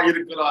தைரியமாய்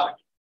இருக்கிறார்கள்.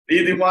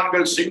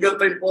 நீதிமான்கள்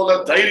சிங்கத்தை போல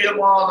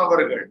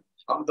தைரியமானவர்கள்.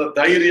 அந்த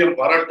தைரியம்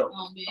வரட்டும்,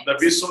 அந்த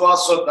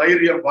விசுவாச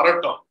தைரியம்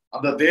வரட்டும்,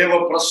 அந்த தேவ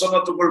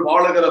பிரசன்னத்துக்குள்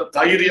வாழுகிற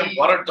தைரியம்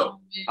வரட்டும்.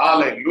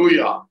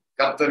 ஹல்லேலூயா.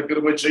 கர்த்தர்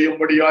கிருபை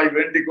செய்யும்படியாய்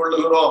வேண்டிக்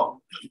கொள்ளுகிறோம்.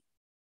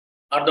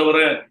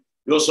 ஆண்டவரே,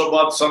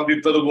 யோசபாத்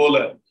சந்தித்தது போல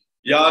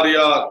யார்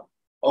யார்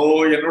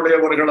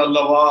என்னுடையவர்கள்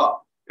அல்லவா,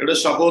 என்னுடைய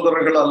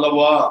சகோதரர்கள்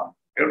அல்லவா,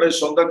 என்னுடைய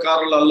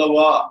சொந்தக்காரர்கள்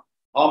அல்லவா,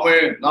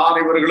 ஆமென், நான்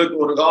இவர்களுக்கு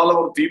ஒரு காலம்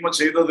ஒரு தீமை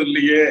செய்தது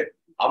இல்லையே,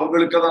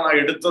 அவங்களுக்கு அதை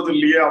நான் எடுத்தது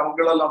இல்லையே,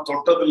 அவங்கள நான்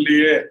தொட்டது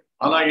இல்லையே,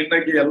 ஆனா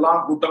இன்னைக்கு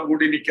எல்லாம் கூட்டம்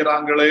கூடி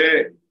நிக்கிறாங்களே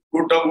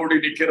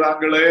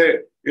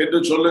என்று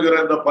சொல்லுகிற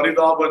இந்த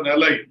பரிதாப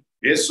நிலை,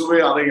 இயேசுவே,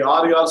 அதை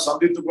யார் யார்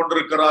சந்தித்துக்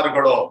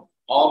கொண்டிருக்கிறார்களோ,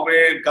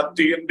 ஆமென்,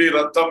 கத்தியின்றி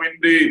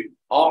ரத்தமின்றி,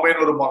 ஆமென்,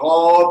 ஒரு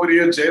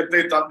மகாபெரிய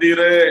ஜெயத்தை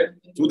தந்தீரே.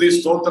 துதி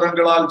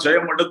ஸ்தோத்திரங்களால்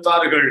ஜெயம்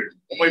எடுத்தார்கள்.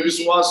 உம்மை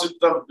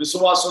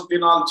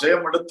விசுவாசத்தினால்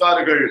ஜெயம்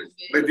எடுத்தார்கள்.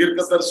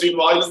 தீர்க்கதரிசியின்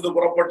வாயிலிருந்து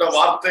புறப்பட்ட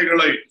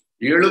வார்த்தைகளை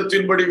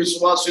எழுத்தின்படி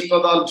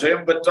விசுவாசித்ததால்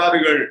ஜெயம்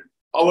பெற்றார்கள்.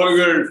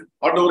 அவர்கள்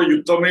ஆண்டவரே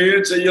யுத்தமே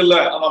செய்யல,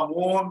 ஆனா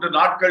 3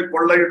 நாட்கள்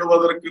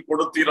கொள்ளையிடுவதற்கு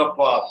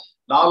கொடுத்தீரப்பா.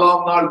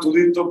 4ஆம் நாள்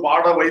துதித்து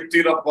பாட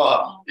வைத்தீரப்பா.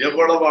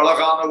 எவ்வளவு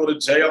அழகான ஒரு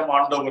ஜெயம்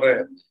ஆண்டவரே.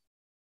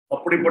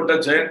 அப்படிப்பட்ட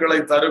ஜெயங்களை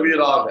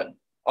தருவீராக,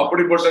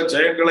 அப்படிப்பட்ட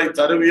ஜெயங்களை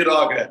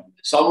தருவீராக.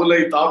 சவுலை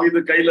தாவீது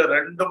கையில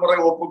 2 முறை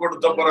ஒப்பு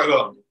கொடுத்த பிறகு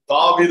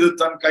தாவீது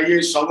தன் கையை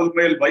சவுல்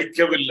மேல்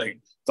வைக்கவில்லை,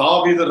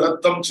 தாவீது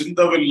ரத்தம்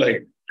சிந்தவில்லை.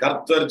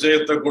 கர்த்தர்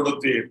ஜெயத்தை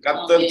கொடுத்தீர்,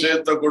 கர்த்தர்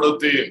ஜெயத்தை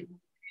கொடுத்தீர்.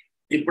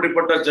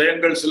 இப்படிப்பட்ட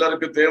ஜெயங்கள்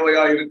சிலருக்கு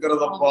தேவையா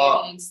இருக்கிறதப்பா,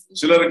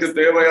 சிலருக்கு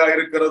தேவையா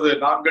இருக்கிறது.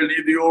 நாங்கள்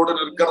நீதியோடு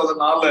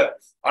நிற்கிறதுனால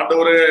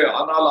ஆண்டவரே,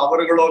 ஆனால்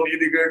அவர்களோ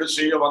நீதிகேடு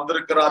செய்ய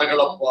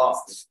வந்திருக்கிறார்கள் அப்பா.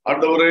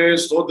 ஆண்டவரே,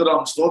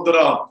 ஸ்தோத்திரம்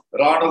ஸ்தோத்திரம்.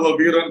 ராணுவ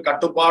வீரன்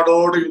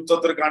கட்டுப்பாடோடு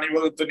யுத்தத்திற்கு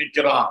அணிவகுத்து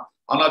நிற்கிறான்,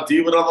 ஆனா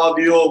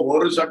தீவிரவாதியோ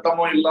ஒரு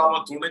சட்டமும்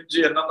இல்லாம துணிஞ்சு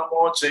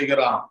என்னென்னமோ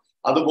செய்கிறான்.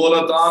 அது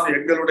போலதான்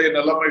எங்களுடைய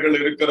நிலைமைகள்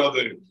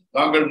இருக்கிறது.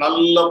 நாங்கள்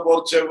நல்ல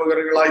போர்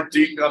சேவகர்களாய்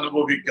தீங்கு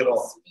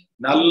அனுபவிக்கிறோம்,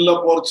 நல்ல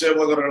போர்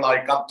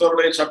சேவகர்களாய்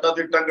கர்த்தருடைய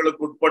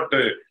சட்டதிட்டங்களுக்கு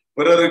உட்பட்டு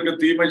பிறருக்கு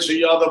தீமை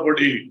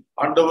செய்யாதபடி.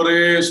 ஆண்டவரே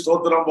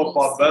ஸ்தோத்திரம்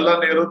அப்பா.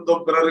 பலன்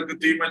இருந்தும் பிறருக்கு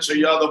தீமை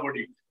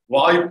செய்யாதபடி,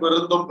 வாய்ப்பு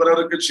இருந்தும்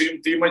பிறருக்கு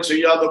தீமை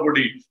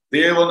செய்யாதபடி,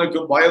 தேவனுக்கு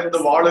பயந்து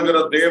வாழுகிற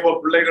தேவ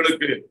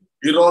பிள்ளைகளுக்கு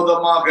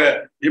விரோதமாக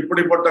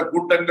இப்படிப்பட்ட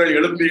கூட்டங்கள்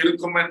எழும்பி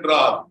இருக்கும்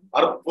என்றால்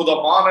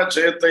அற்புதமான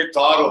ஜெயத்தை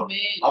தாரும்.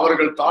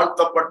 அவர்கள்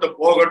தாழ்த்தப்பட்டு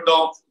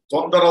போகட்டும்,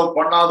 தொந்தரவு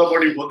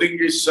பண்ணாதபடி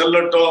ஒதுங்கி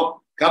செல்லட்டும்.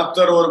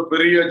 கர்த்தர் ஒரு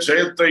பெரிய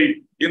ஜெயத்தை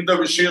இந்த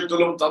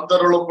விஷயத்திலும்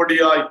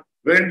தந்தருளும்படியாய்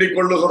வேண்டிக்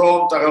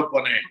கொள்ளுகிறோம்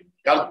தகப்பனே.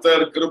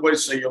 கர்த்தர் கிருபை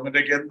செய்யும்.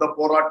 இன்றைக்கு எந்த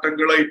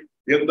போராட்டங்களை,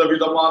 எந்த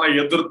விதமான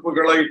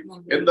எதிர்ப்புகளை,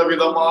 எந்த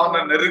விதமான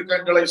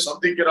நெருக்கங்களை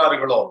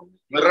சந்திக்கிறார்களோ,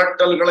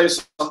 மிரட்டல்களை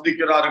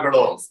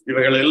சந்திக்கிறார்களோ,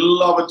 இவைகள்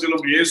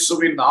எல்லாவற்றிலும்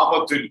இயேசுவின்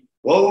நாமத்தில்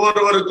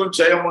ஒவ்வொருவருக்கும்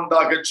ஜெயம்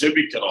உண்டாக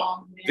ஜெபிக்கிறோம்.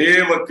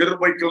 தேவ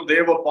கிருபைக்கும்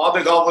தேவ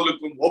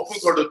பாதுகாவலுக்கும் ஒப்பு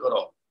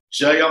கொடுக்கிறோம்.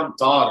 ஜெயம்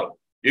தாரும்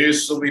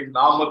இயேசுவின்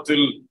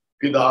நாமத்தில்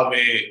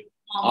பிதாவே.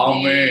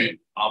 ஆமென்,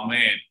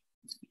 ஆமென்.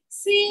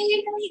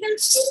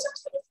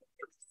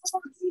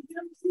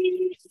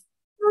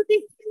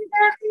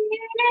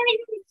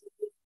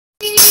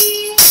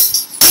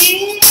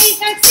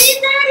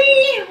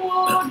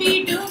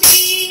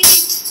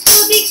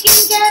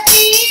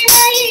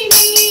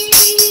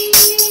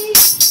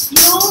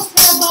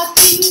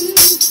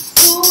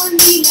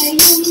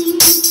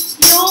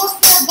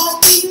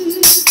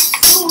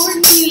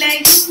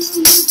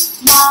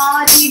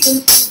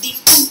 மாறிடும்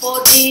துதிக்கும்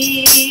போதே,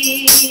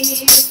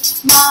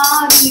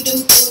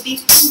 மாறிடும்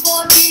துதிக்கும்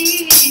போதே,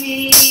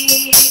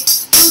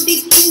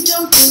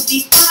 துதிக்கின்றோம் துதி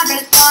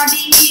பாடல்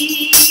பாடி,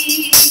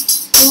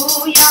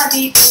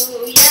 தூயாதி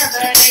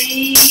தூயவரை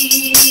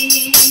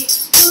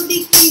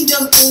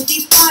துதிக்கின்றோம் துதி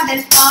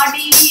பாடல்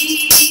பாடி,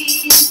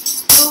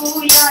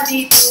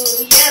 தூயாதி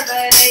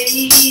தூயவரை.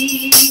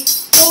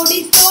 கோடி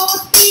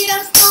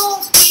ஸ்தோத்திரம்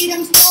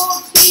ஸ்தோத்திரம்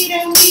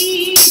ஸ்தோத்திரமே,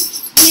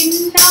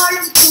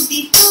 என்னாலும்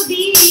துதி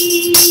துதி.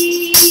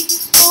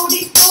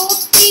 கோடி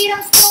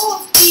ஸ்தோத்திரம்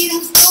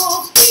ஸ்தோத்திரம்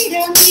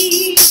ஸ்தோத்திரமே,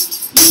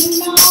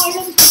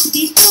 என்னாலும்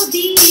துதி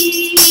துதி.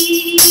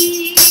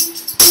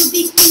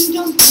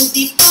 துதிக்கின்றோம்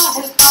துதி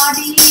பாடல்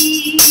பாடி,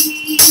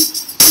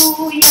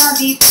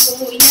 தூயாதி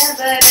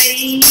தூயவரை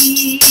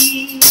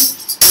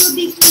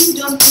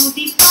துதிக்கின்றோம்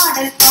துதி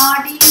பாடல்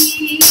பாடி,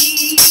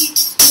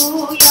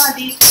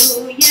 தூயாதி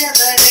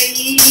தூயவரை.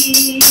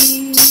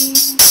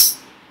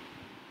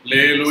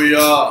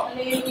 அல்லேலூயா.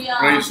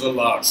 Praise the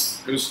Lord.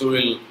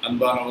 கிறிஸ்துவில்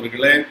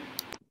அன்பானவர்களே,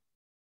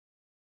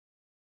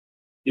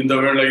 இந்த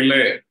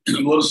வேளையிலே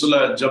ஒரு சில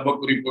ஜெப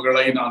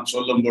குறிப்புகளை நான்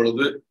சொல்லும்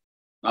பொழுது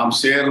நாம்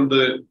சேர்ந்து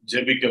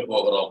ஜெபிக்க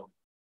போகிறோம்.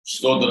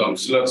 ஸ்தோத்திரம்.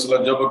 சில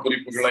ஜெப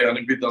குறிப்புகளை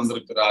அனுப்பி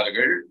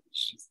தந்திருக்கிறார்கள்.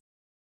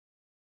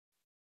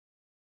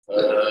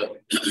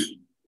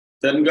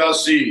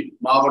 தென்காசி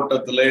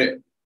மாவட்டத்திலே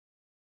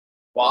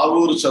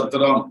பாவூர்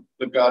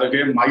சத்திரத்துக்கு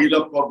அருகே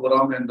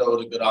மயிலப்பபுரம் என்ற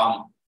ஒரு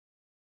கிராமம்.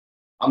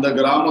 அந்த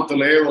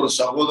கிராமத்திலே ஒரு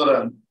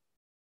சகோதரன்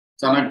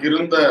தனக்கு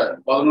இருந்த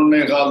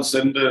 11.25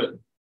 சென்ட்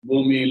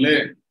பூமியிலே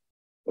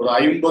ஒரு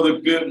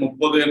 50க்கு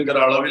 30 என்கிற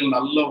அளவில்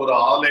நல்ல ஒரு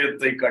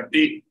ஆலயத்தை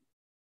கட்டி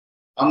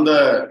அந்த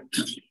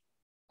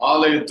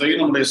ஆலயத்தை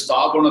நம்முடைய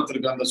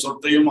ஸ்தாபனத்திற்கு, அந்த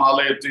சொத்தையும்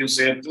ஆலயத்தையும்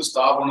சேர்த்து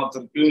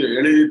ஸ்தாபனத்திற்கு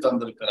எழுதி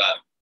தந்திருக்கிறார்.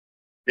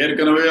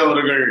 ஏற்கனவே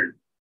அவர்கள்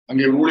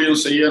அங்கே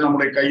ஊழியம் செய்ய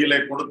நம்முடைய கையிலே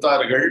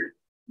கொடுத்தார்கள்.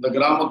 இந்த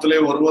கிராமத்திலே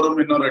ஒருவரும்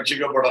இன்னும்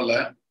ரட்சிக்கப்படலை.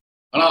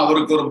 ஆனா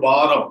அவருக்கு ஒரு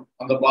பாரம்,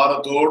 அந்த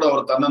பாரத்தோடு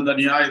அவர்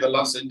தன்னந்தனியா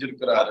இதெல்லாம்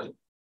செஞ்சிருக்கிறாரு.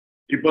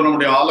 இப்ப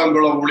நம்முடைய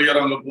ஆலங்குளம்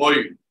ஊழியர் அங்க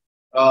போய்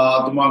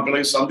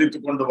ஆத்மாக்களை சந்தித்து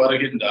கொண்டு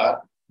வருகின்றார்.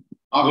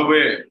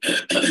 ஆகவே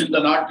இந்த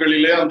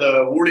நாட்களிலே அந்த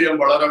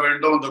ஊழியம் வளர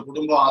வேண்டும், அந்த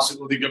குடும்பம்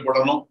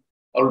ஆசீர்வதிக்கப்படணும்,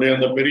 அவருடைய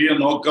அந்த பெரிய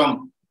நோக்கம்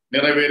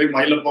நிறைவேறி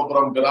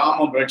மயிலப்பபுரம்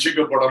கிராமம்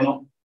ரட்சிக்கப்படணும்,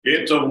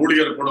 ஏற்ற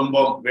ஊழியர்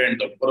குடும்பம்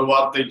வேண்டும். ஒரு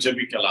வார்த்தை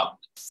ஜெபிக்கலாம்.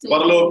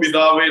 பரலோக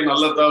பிதாவே,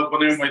 நல்ல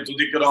தகப்பனே, உம்மை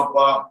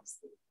துதிக்கிறோம்ப்பா.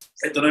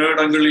 எத்தனையோ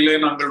இடங்களிலே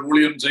நாங்கள்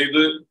ஊழியம்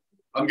செய்து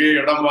அங்கே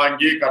இடம்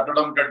வாங்கி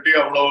கட்டடம் கட்டி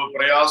அவ்வளவு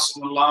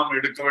பிரயாசம் எல்லாம்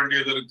எடுக்க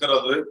வேண்டியது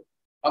இருக்கிறது.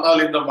 ஆனால்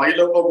இந்த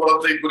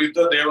மயிலப்பபுரத்தை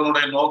குறித்த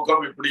தேவனுடைய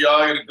நோக்கம் இப்படியா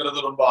இருக்கிறது,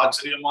 ரொம்ப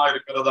ஆச்சரியமா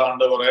இருக்கிறது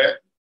ஆண்டவரே.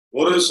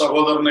 ஒரு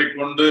சகோதரனை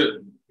கொண்டு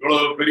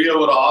இவ்வளவு பெரிய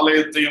ஒரு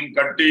ஆலயத்தையும்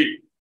கட்டி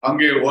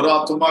அங்கே ஒரு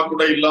ஆத்மா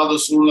கூட இல்லாத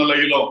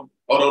சூழ்நிலையிலும்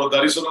அவர் ஒரு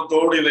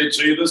தரிசனத்தோடு இதை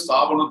செய்து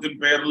ஸ்தாபனத்தின்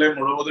பெயரிலே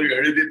முழுவதும்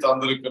எழுதி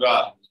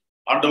தந்திருக்கிறார்.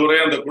 ஆண்டவரே,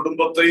 அந்த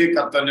குடும்பத்தை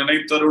கர்த்தர்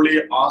நினைத்தருளி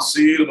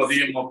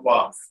ஆசீர்வதியும் அப்பா,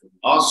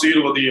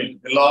 ஆசீர்வதியும்.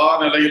 எல்லா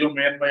நிலையிலும்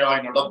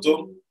மேன்மையாய்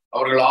நடத்தும்.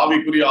 அவர்கள்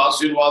ஆவிக்குரிய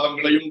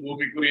ஆசீர்வாதங்களையும்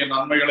பூமிக்குரிய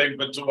நன்மைகளையும்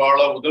பெற்று வாழ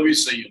உதவி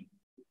செய்யும்.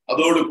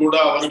 அதோடு கூட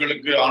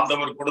அவர்களுக்கு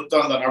ஆண்டவர் கொடுத்த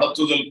அந்த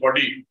நடத்துதல்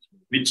படி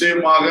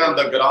நிச்சயமாக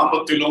அந்த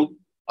கிராமத்திலும்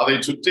அதை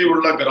சுற்றி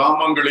உள்ள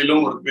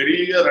கிராமங்களிலும் ஒரு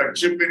பெரிய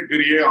ரட்சிப்பின்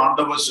கிரியை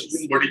ஆண்டவர்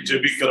செய்யும்படி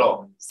ஜெபிக்கிறோம்.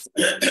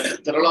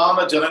 திரளான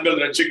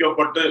ஜனங்கள்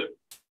ரட்சிக்கப்பட்டு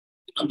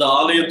அந்த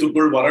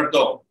ஆலயத்துக்குள்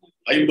வரட்டும்.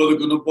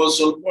 50க்கு 30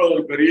 சொல்ப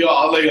ஒரு பெரிய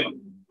ஆலயம்,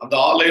 அந்த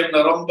ஆலயம்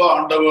நிரம்ப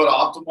ஆண்டவர்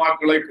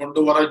ஆத்துமாக்களை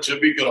கொண்டு வர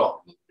ஜெபிக்கிறோம்.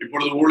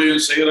 இப்பொழுது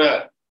ஊழியம் செய்யற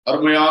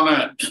அருமையான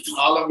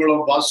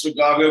ஆலங்குளம்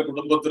பாஸ்டருக்காக,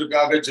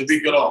 குடும்பத்திற்காக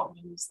ஜெபிக்கிறோம்.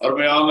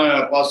 அருமையான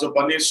பாஸ்டர்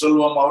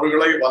பன்னீர்செல்வம்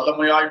அவர்களை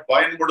வல்லமையாய்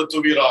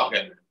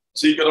பயன்படுத்துவீராக.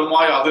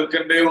 சீக்கிரமாய்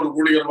அதற்கென்றே ஒரு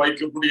ஊழியர்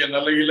வைக்கக்கூடிய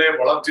நிலையிலே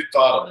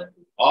வளர்த்தித்தார்.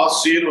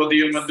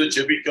 ஆசீர்வதியும் என்று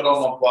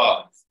ஜெபிக்கிறோம் அப்பா.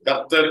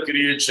 கர்த்தர்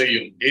கிரியை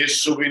செய்யும்.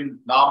 இயேசுவின்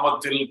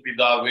நாமத்தில்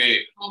பிதாவே,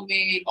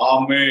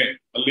 ஆமென்.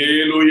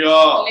 அல்லேலூயா,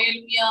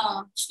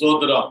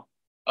 ஸ்தோத்திரம்.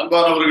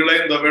 அன்பானவர்களே,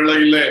 இந்த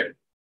வேளையிலே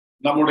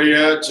நம்முடைய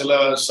சில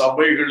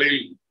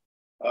சபைகளில்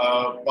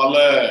பல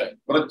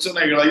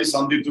பிரச்சனைகளை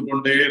சந்தித்து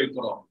கொண்டே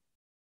இருக்கிறோம்.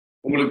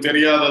 உங்களுக்கு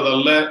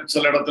தெரியாததல்ல,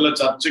 சில இடத்துல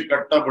சர்ச்சு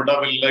கட்ட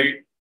விடவில்லை.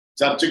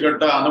 சர்ச்சு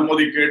கட்ட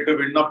அனுமதி கேட்டு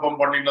விண்ணப்பம்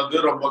பண்ணினது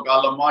ரொம்ப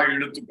காலமா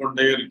இழுத்து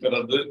கொண்டே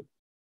இருக்கிறது.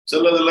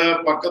 சிலதுல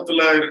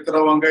பக்கத்துல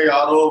இருக்கிறவங்க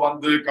யாரோ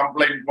வந்து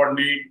கம்ப்ளைண்ட்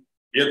பண்ணி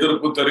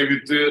எதிர்ப்பு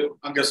தெரிவித்து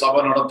அங்க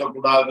சபை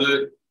நடத்தக்கூடாது,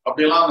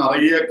 அப்படியெல்லாம்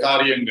நிறைய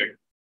காரியங்கள்.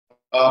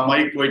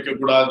 மைக்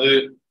வைக்கக்கூடாது,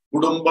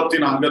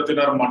 குடும்பத்தின்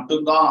அங்கத்தினர்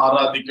மட்டும்தான்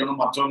ஆராதிக்கணும்,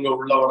 மற்றவங்க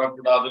உள்ள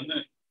வரக்கூடாதுன்னு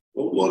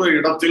ஒவ்வொரு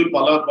இடத்தில்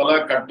பல பல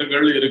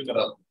கட்டுகள்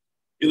இருக்கிறது.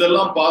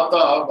 இதெல்லாம்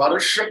பார்த்தா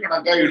வருஷ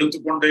கணக்கா இழுத்து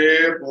கொண்டே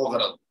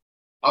போகிறது.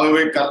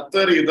 ஆகவே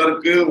கர்த்தர்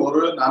இதற்கு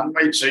ஒரு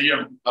நன்மை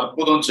செய்யணும்,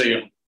 அற்புதம்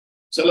செய்யணும்.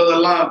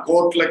 சிலதெல்லாம்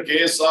கோர்ட்ல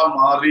கேஸா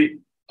மாறி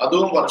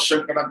அதுவும்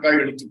வருஷக்கணக்கா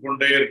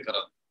இழுத்துக்கொண்டே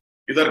இருக்கிறது.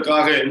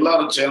 இதற்காக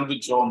எல்லாரும் சேர்ந்து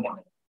ஜெபம்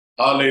பண்ணும்.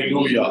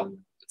 ஹல்லேலூயா.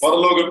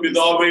 பரலோக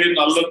பிதாவே,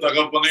 நல்ல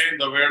தகப்பனே,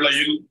 இந்த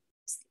வேளையில்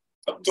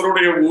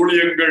கர்த்தருடைய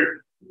ஊழியங்கள்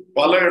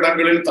பல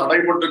இடங்களில்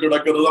தடைப்பட்டு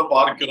கிடக்கிறத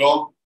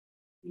பார்க்கிறோம்.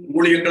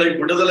 ஊழியங்களை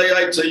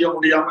விடுதலையாய் செய்ய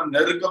முடியாம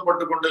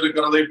நெருக்கப்பட்டு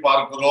கொண்டிருக்கிறதை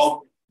பார்க்கிறோம்.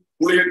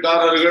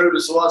 ஊழியக்காரர்கள்,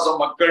 விசுவாச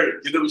மக்கள்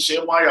இது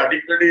விஷயமாய்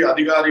அடிக்கடி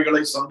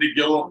அதிகாரிகளை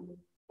சந்திக்கவும்,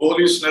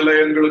 போலீஸ்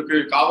நிலையங்களுக்கு,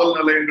 காவல்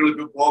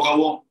நிலையங்களுக்கு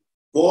போகவும்,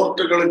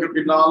 கோர்ட்டுகளுக்கு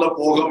பின்னால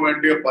போக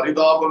வேண்டிய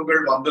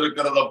பரிதாபங்கள்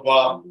வந்திருக்கிறதப்பா.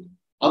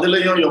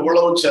 அதுலயும்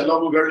எவ்வளவு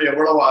செலவுகள்,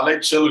 எவ்வளவு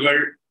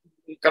அலைச்சல்கள்,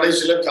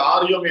 கடைசியில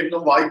காரியம்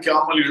இன்னும்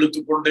வாய்க்காமல் இழுத்து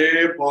கொண்டே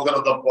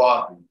போகிறதப்பா.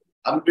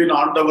 அன்பின்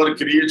ஆண்டவர்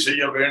கிரியை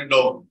செய்ய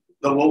வேண்டும்.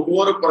 இந்த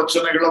ஒவ்வொரு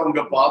பிரச்சனைகளும்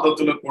உங்க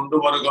பாதத்துல கொண்டு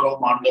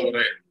வருகிறோம்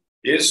ஆண்டவரே.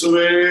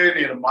 இயேசுவே,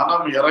 நீர்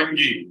மனம்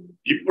இறங்கி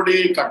இப்படி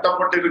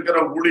கட்டப்பட்டிருக்கிற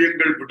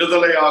ஊழியங்கள்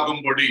விடுதலை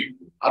ஆகும்படி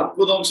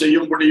அற்புதம்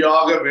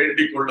செய்யும்படியாக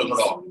வேண்டிக்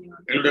கொள்ளுகிறோம்.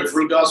 எங்களுடைய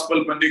ஃபுல்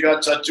காஸ்பல் பெண்டிகா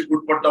சர்ச்சுக்கு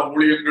உட்பட்ட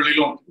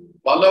ஊழியங்களிலும்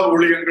பல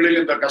ஊழியங்களில்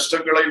இந்த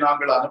கஷ்டங்களை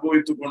நாங்கள்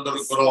அனுபவித்துக்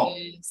கொண்டிருக்கிறோம்.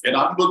 என்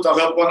அன்பு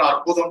தகப்பன்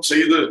அற்புதம்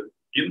செய்து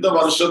இந்த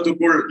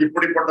வருஷத்துக்குள்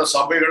இப்படிப்பட்ட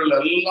சபைகள்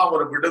எல்லாம்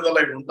ஒரு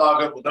விடுதலை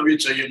உண்டாக உதவி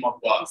செய்யும்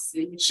அப்பா.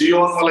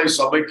 சீயோன் மலை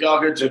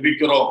சபைக்காக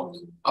ஜெபிக்கிறோம்.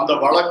 அந்த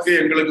வழக்கு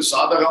எங்களுக்கு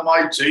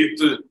சாதகமாய்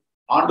ஜெயித்து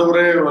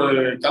ஆண்டவரே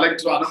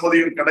கலெக்டர்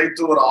அனுமதியும்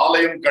கிடைத்து ஒரு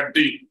ஆலயம்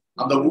கட்டி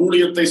அந்த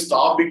ஊழியத்தை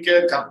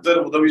ஸ்தாபிக்க கர்த்தர்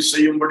உதவி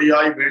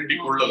செய்யும்படியாய்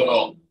வேண்டிக்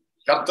கொள்ளுகிறோம்.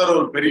 கர்த்தர்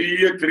ஒரு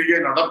பெரிய கிரியை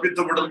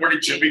நடப்பித்து விடும்படி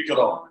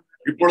ஜெபிக்கிறோம்.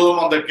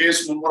 இப்பொழுதும் அந்த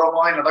கேஸ்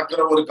மும்முரமாய்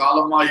நடக்கிற ஒரு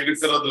காலமாய்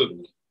இருக்கிறது.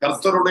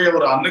 கர்த்தருடைய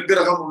ஒரு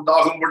அனுக்கிரகம்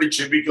உண்டாகும்படி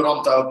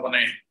ஜெபிக்கிறோம்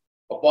தகப்பனே.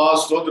 அப்பா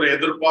ஸ்தோத்திர,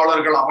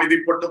 எதிர்ப்பாளர்கள்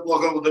அமைதிப்பட்டு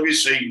போக உதவி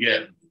செய்யுங்க.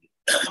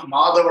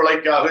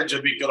 மாதவிளைக்காக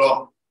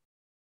ஜெபிக்கிறோம்.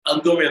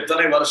 அங்கும்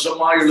எத்தனை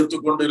வருஷமா இழுத்து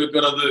கொண்டு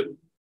இருக்கிறது.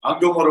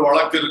 அங்கும் ஒரு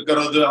வழக்கு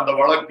இருக்கிறது. அந்த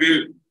வழக்கு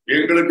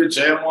எங்களுக்கு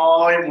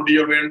ஜெயமாய் முடிய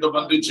வேண்டும்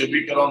என்று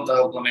ஜெபிக்கிறோம்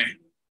தகப்பனே.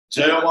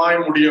 ஜெயமாய்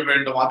முடிய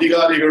வேண்டும்.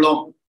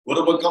 அதிகாரிகளும்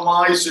ஒரு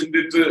பக்கமாய்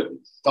சிந்தித்து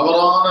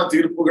தவறான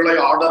தீர்ப்புகளை,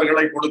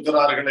 ஆர்டர்களை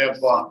கொடுக்கிறார்களே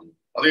அப்பா,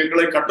 அது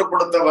எங்களை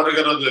கட்டுப்படுத்த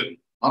வருகிறது.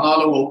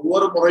 ஆனாலும்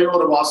ஒவ்வொரு முறையும்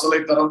ஒரு வாசலை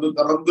திறந்து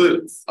திறந்து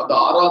அந்த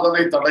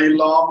ஆராதனை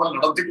தடையில்லாமல்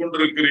நடத்தி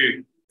கொண்டிருக்கிறீர்.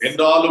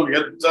 என்றாலும்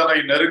எத்தனை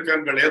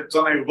நெருக்கங்கள்,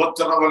 எத்தனை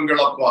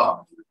உபத்திரவங்கள் அப்பா.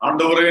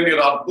 ஆண்டவரே,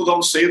 நீர்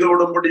அற்புதம் செய்து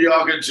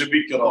விடும்படியாக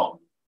ஜெபிக்கிறோம்.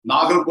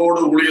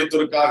 நாகர்கோடு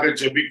ஊழியத்திற்காக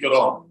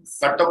ஜெபிக்கிறோம்.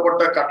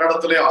 கட்டப்பட்ட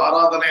கட்டடத்திலே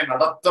ஆராதனை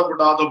நடத்த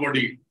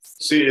விடாதபடி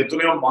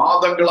எத்தனையோ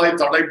மாதங்களாய்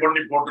தடை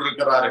பண்ணி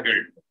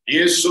போட்டிருக்கிறார்கள்.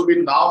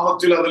 இயேசுவின்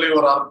நாமத்தில் அதிலே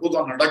ஒரு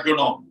அற்புதம்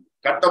நடக்கணும்.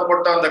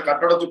 கட்டப்பட்ட அந்த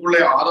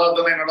கட்டடத்துக்குள்ளே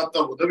ஆராதனை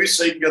நடத்த உதவி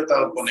செய்யுங்க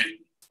தகப்பனே.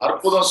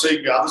 அற்புதம்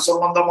செய்யுங்க. அது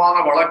சம்பந்தமான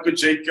வழக்கு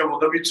ஜெயிக்க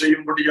உதவி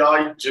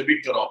செய்யும்படியாய்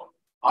ஜெபிக்கிறோம்.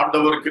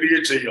 ஆண்டவர் கிரியை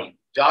செய்யும்.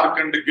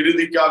 ஜார்க்கண்ட்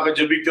கிருதிக்காக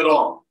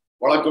ஜெபிக்கிறோம்.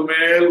 வழக்கு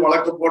மேல்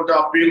வழக்கு போட்டு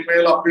அப்பீல்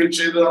மேல் அப்பீல்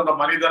செய்து அந்த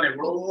மனிதன்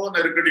எவ்வளவோ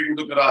நெருக்கடி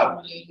கொடுக்கிறார்.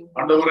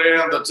 ஆண்டவரே,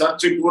 அந்த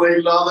சர்ச்சு கூரை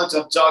இல்லாத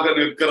சர்ச்சாக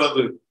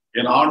நிற்கிறது.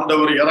 என்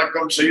ஆண்டவர்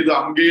இரக்கம் செய்து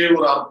அங்கே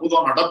ஒரு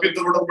அற்புதம் நடப்பித்து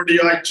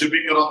விடும்படியாய்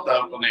ஜெபிக்கிறோம்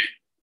தகப்பனே.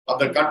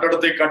 அந்த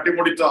கட்டடத்தை கட்டி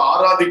முடித்து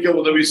ஆராதிக்க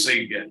உதவி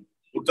செய்யுங்க.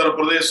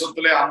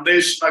 உத்தரப்பிரதேசத்திலே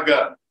அந்தேஷ்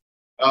நகர்,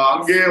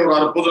 அங்கே ஒரு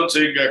அற்புதம்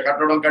செய்யுங்க.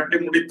 கட்டடம் கட்டி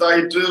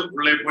முடித்தாயிற்று,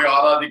 உள்ளே போய்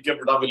ஆராதிக்க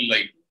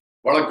விடவில்லை,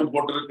 வழக்கு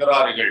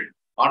போட்டிருக்கிறார்கள்.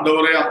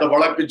 ஆண்டவரே, அந்த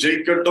வழக்கு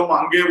ஜெயிக்கட்டும்.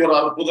 அங்கே ஒரு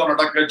அற்புதம்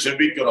நடக்க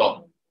ஜெபிக்கிறோம்.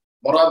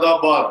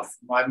 மொராதாபாத்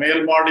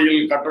மேல்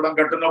மாடியில் கட்டடம்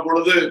கட்டின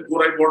பொழுது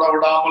கூரை போட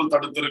விடாமல்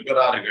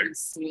தடுத்திருக்கிறார்கள்.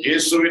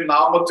 இயேசுவின்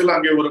நாமத்தில்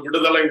அங்கே ஒரு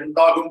விடுதலை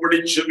உண்டாகும்படி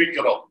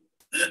ஜெபிக்கிறோம்.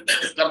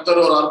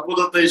 கர்த்தர் ஒரு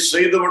அற்புதத்தை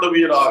செய்து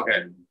விடுவீராக.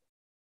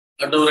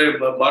 ஆண்டவரே,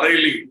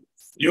 பரேலி,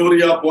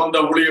 நியூரியா போன்ற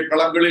ஊழிய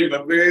களங்களில்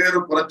வெவ்வேறு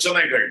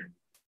பிரச்சனைகள்.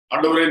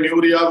 ஆண்டவரே,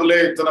 நியூரியாவிலே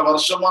இத்தனை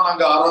வருஷமா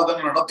நாங்க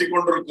ஆராதனை நடத்தி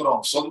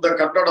கொண்டிருக்கிறோம். சொந்த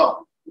கட்டடம்,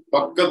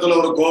 பக்கத்துல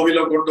ஒரு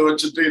கோவிலை கொண்டு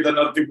வச்சுட்டு இதை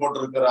நிறுத்தி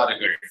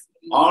போட்டிருக்கிறார்கள்.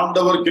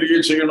 ஆண்டவர் கிரியை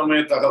செய்யணுமே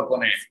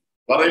தகப்பனே.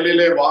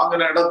 பரேலிலே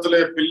வாங்கின இடத்துல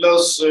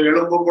பில்லர்ஸ்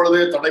எழும்பும்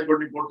பொழுதே தடை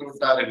பண்ணி போட்டு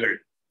விட்டார்கள்.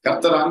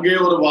 கர்த்தர் அங்கே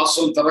ஒரு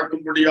வாசல்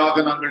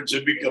திறக்கும்படியாக நாங்கள்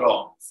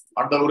ஜெபிக்கிறோம்.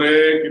 ஆண்டவரே,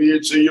 கிரியை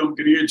செய்யும்,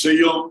 கிரியை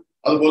செய்யும்.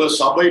 அதுபோல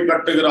சபை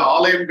கட்டுகிற,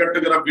 ஆலயம்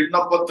கட்டுகிற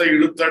விண்ணப்பத்தை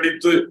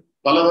இழுத்தடித்து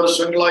பல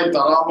வருஷங்களாய்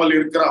தராமல்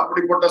இருக்கிற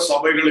அப்படிப்பட்ட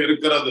சபைகள்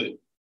இருக்கிறது.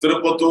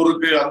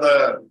 திருப்பத்தூருக்கு அந்த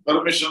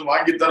பெர்மிஷன்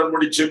வாங்கி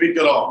தரும்படி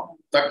ஜெபிக்கிறோம்.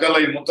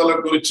 தக்கலை,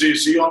 முத்தலக்குறிச்சி,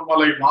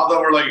 சியோன்மலை,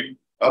 மாதவளை,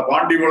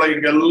 பாண்டிவளை,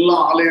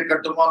 இங்கெல்லாம் ஆலய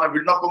கட்டுமான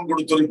விண்ணப்பம்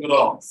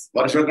கொடுத்திருக்கிறோம்.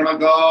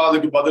 வருஷக்கணக்கா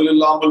அதுக்கு பதில்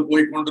இல்லாமல்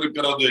போய்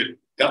கொண்டிருக்கிறது.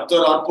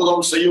 கர்த்தர்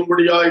அற்புதம்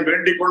செய்யும்படியாய்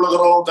வேண்டிக்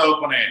கொள்ளுகிறோம்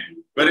தகப்பனே.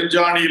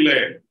 பெருஞ்சாணியிலே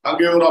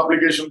அங்கே ஒரு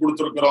அப்ளிகேஷன்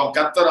கொடுத்திருக்கிறோம்.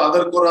 கர்த்தர்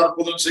அதற்கு ஒரு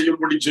அற்புதம்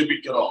செய்யும்படி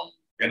ஜெபிக்கிறோம்.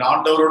 என்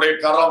ஆண்டவருடைய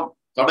கரம்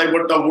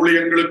தடைப்பட்ட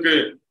ஊழியங்களுக்கு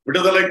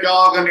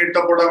விடுதலைக்காக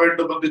நீட்டப்பட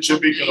வேண்டும் என்று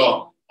ஜெபிக்கிறோம்.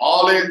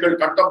 ஆலயங்கள்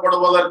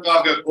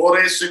கட்டப்படுவதற்காக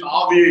கோரேசின்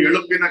ஆவியை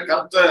எழுப்பின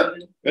கர்த்தர்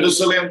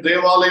எருசலேம்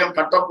தேவாலயம்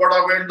கட்டப்பட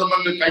வேண்டும்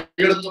என்று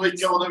கையெழுத்து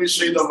வைக்க உதவி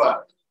செய்தவர்.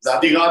 இந்த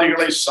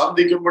அதிகாரிகளை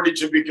சந்திக்கும்படி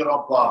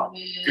ஜெபிக்கிறோம்ப்பா.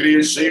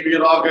 கிரியை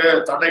செய்வீராக,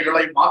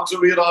 தடைகளை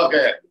மாற்றுவீராக.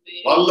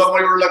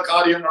 வல்லமையுள்ள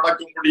காரியம்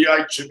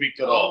நடக்கும்படியாய்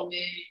ஜெபிக்கிறோம்.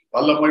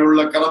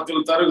 வல்லமையுள்ள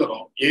கரத்தில்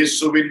தருகிறோம்.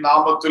 இயேசுவின்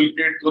நாமத்தில்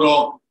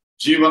கேட்கிறோம்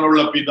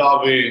ஜீவனுள்ள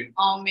பிதாவே,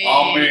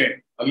 ஆமென்.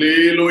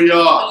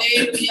 அல்லேலூயா,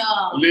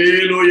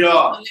 அல்லேலூயா,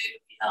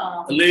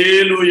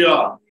 அல்லேலூயா.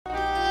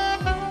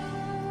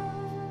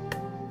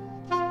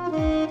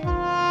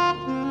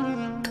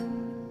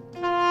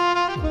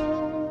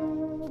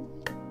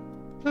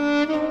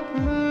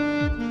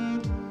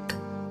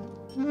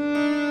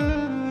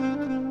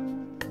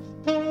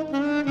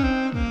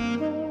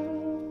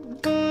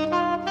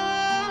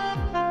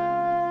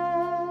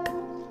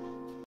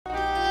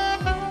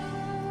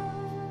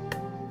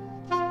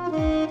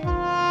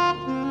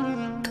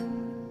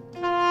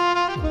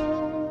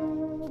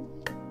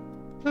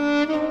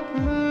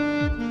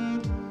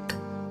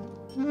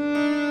 Mm-hmm.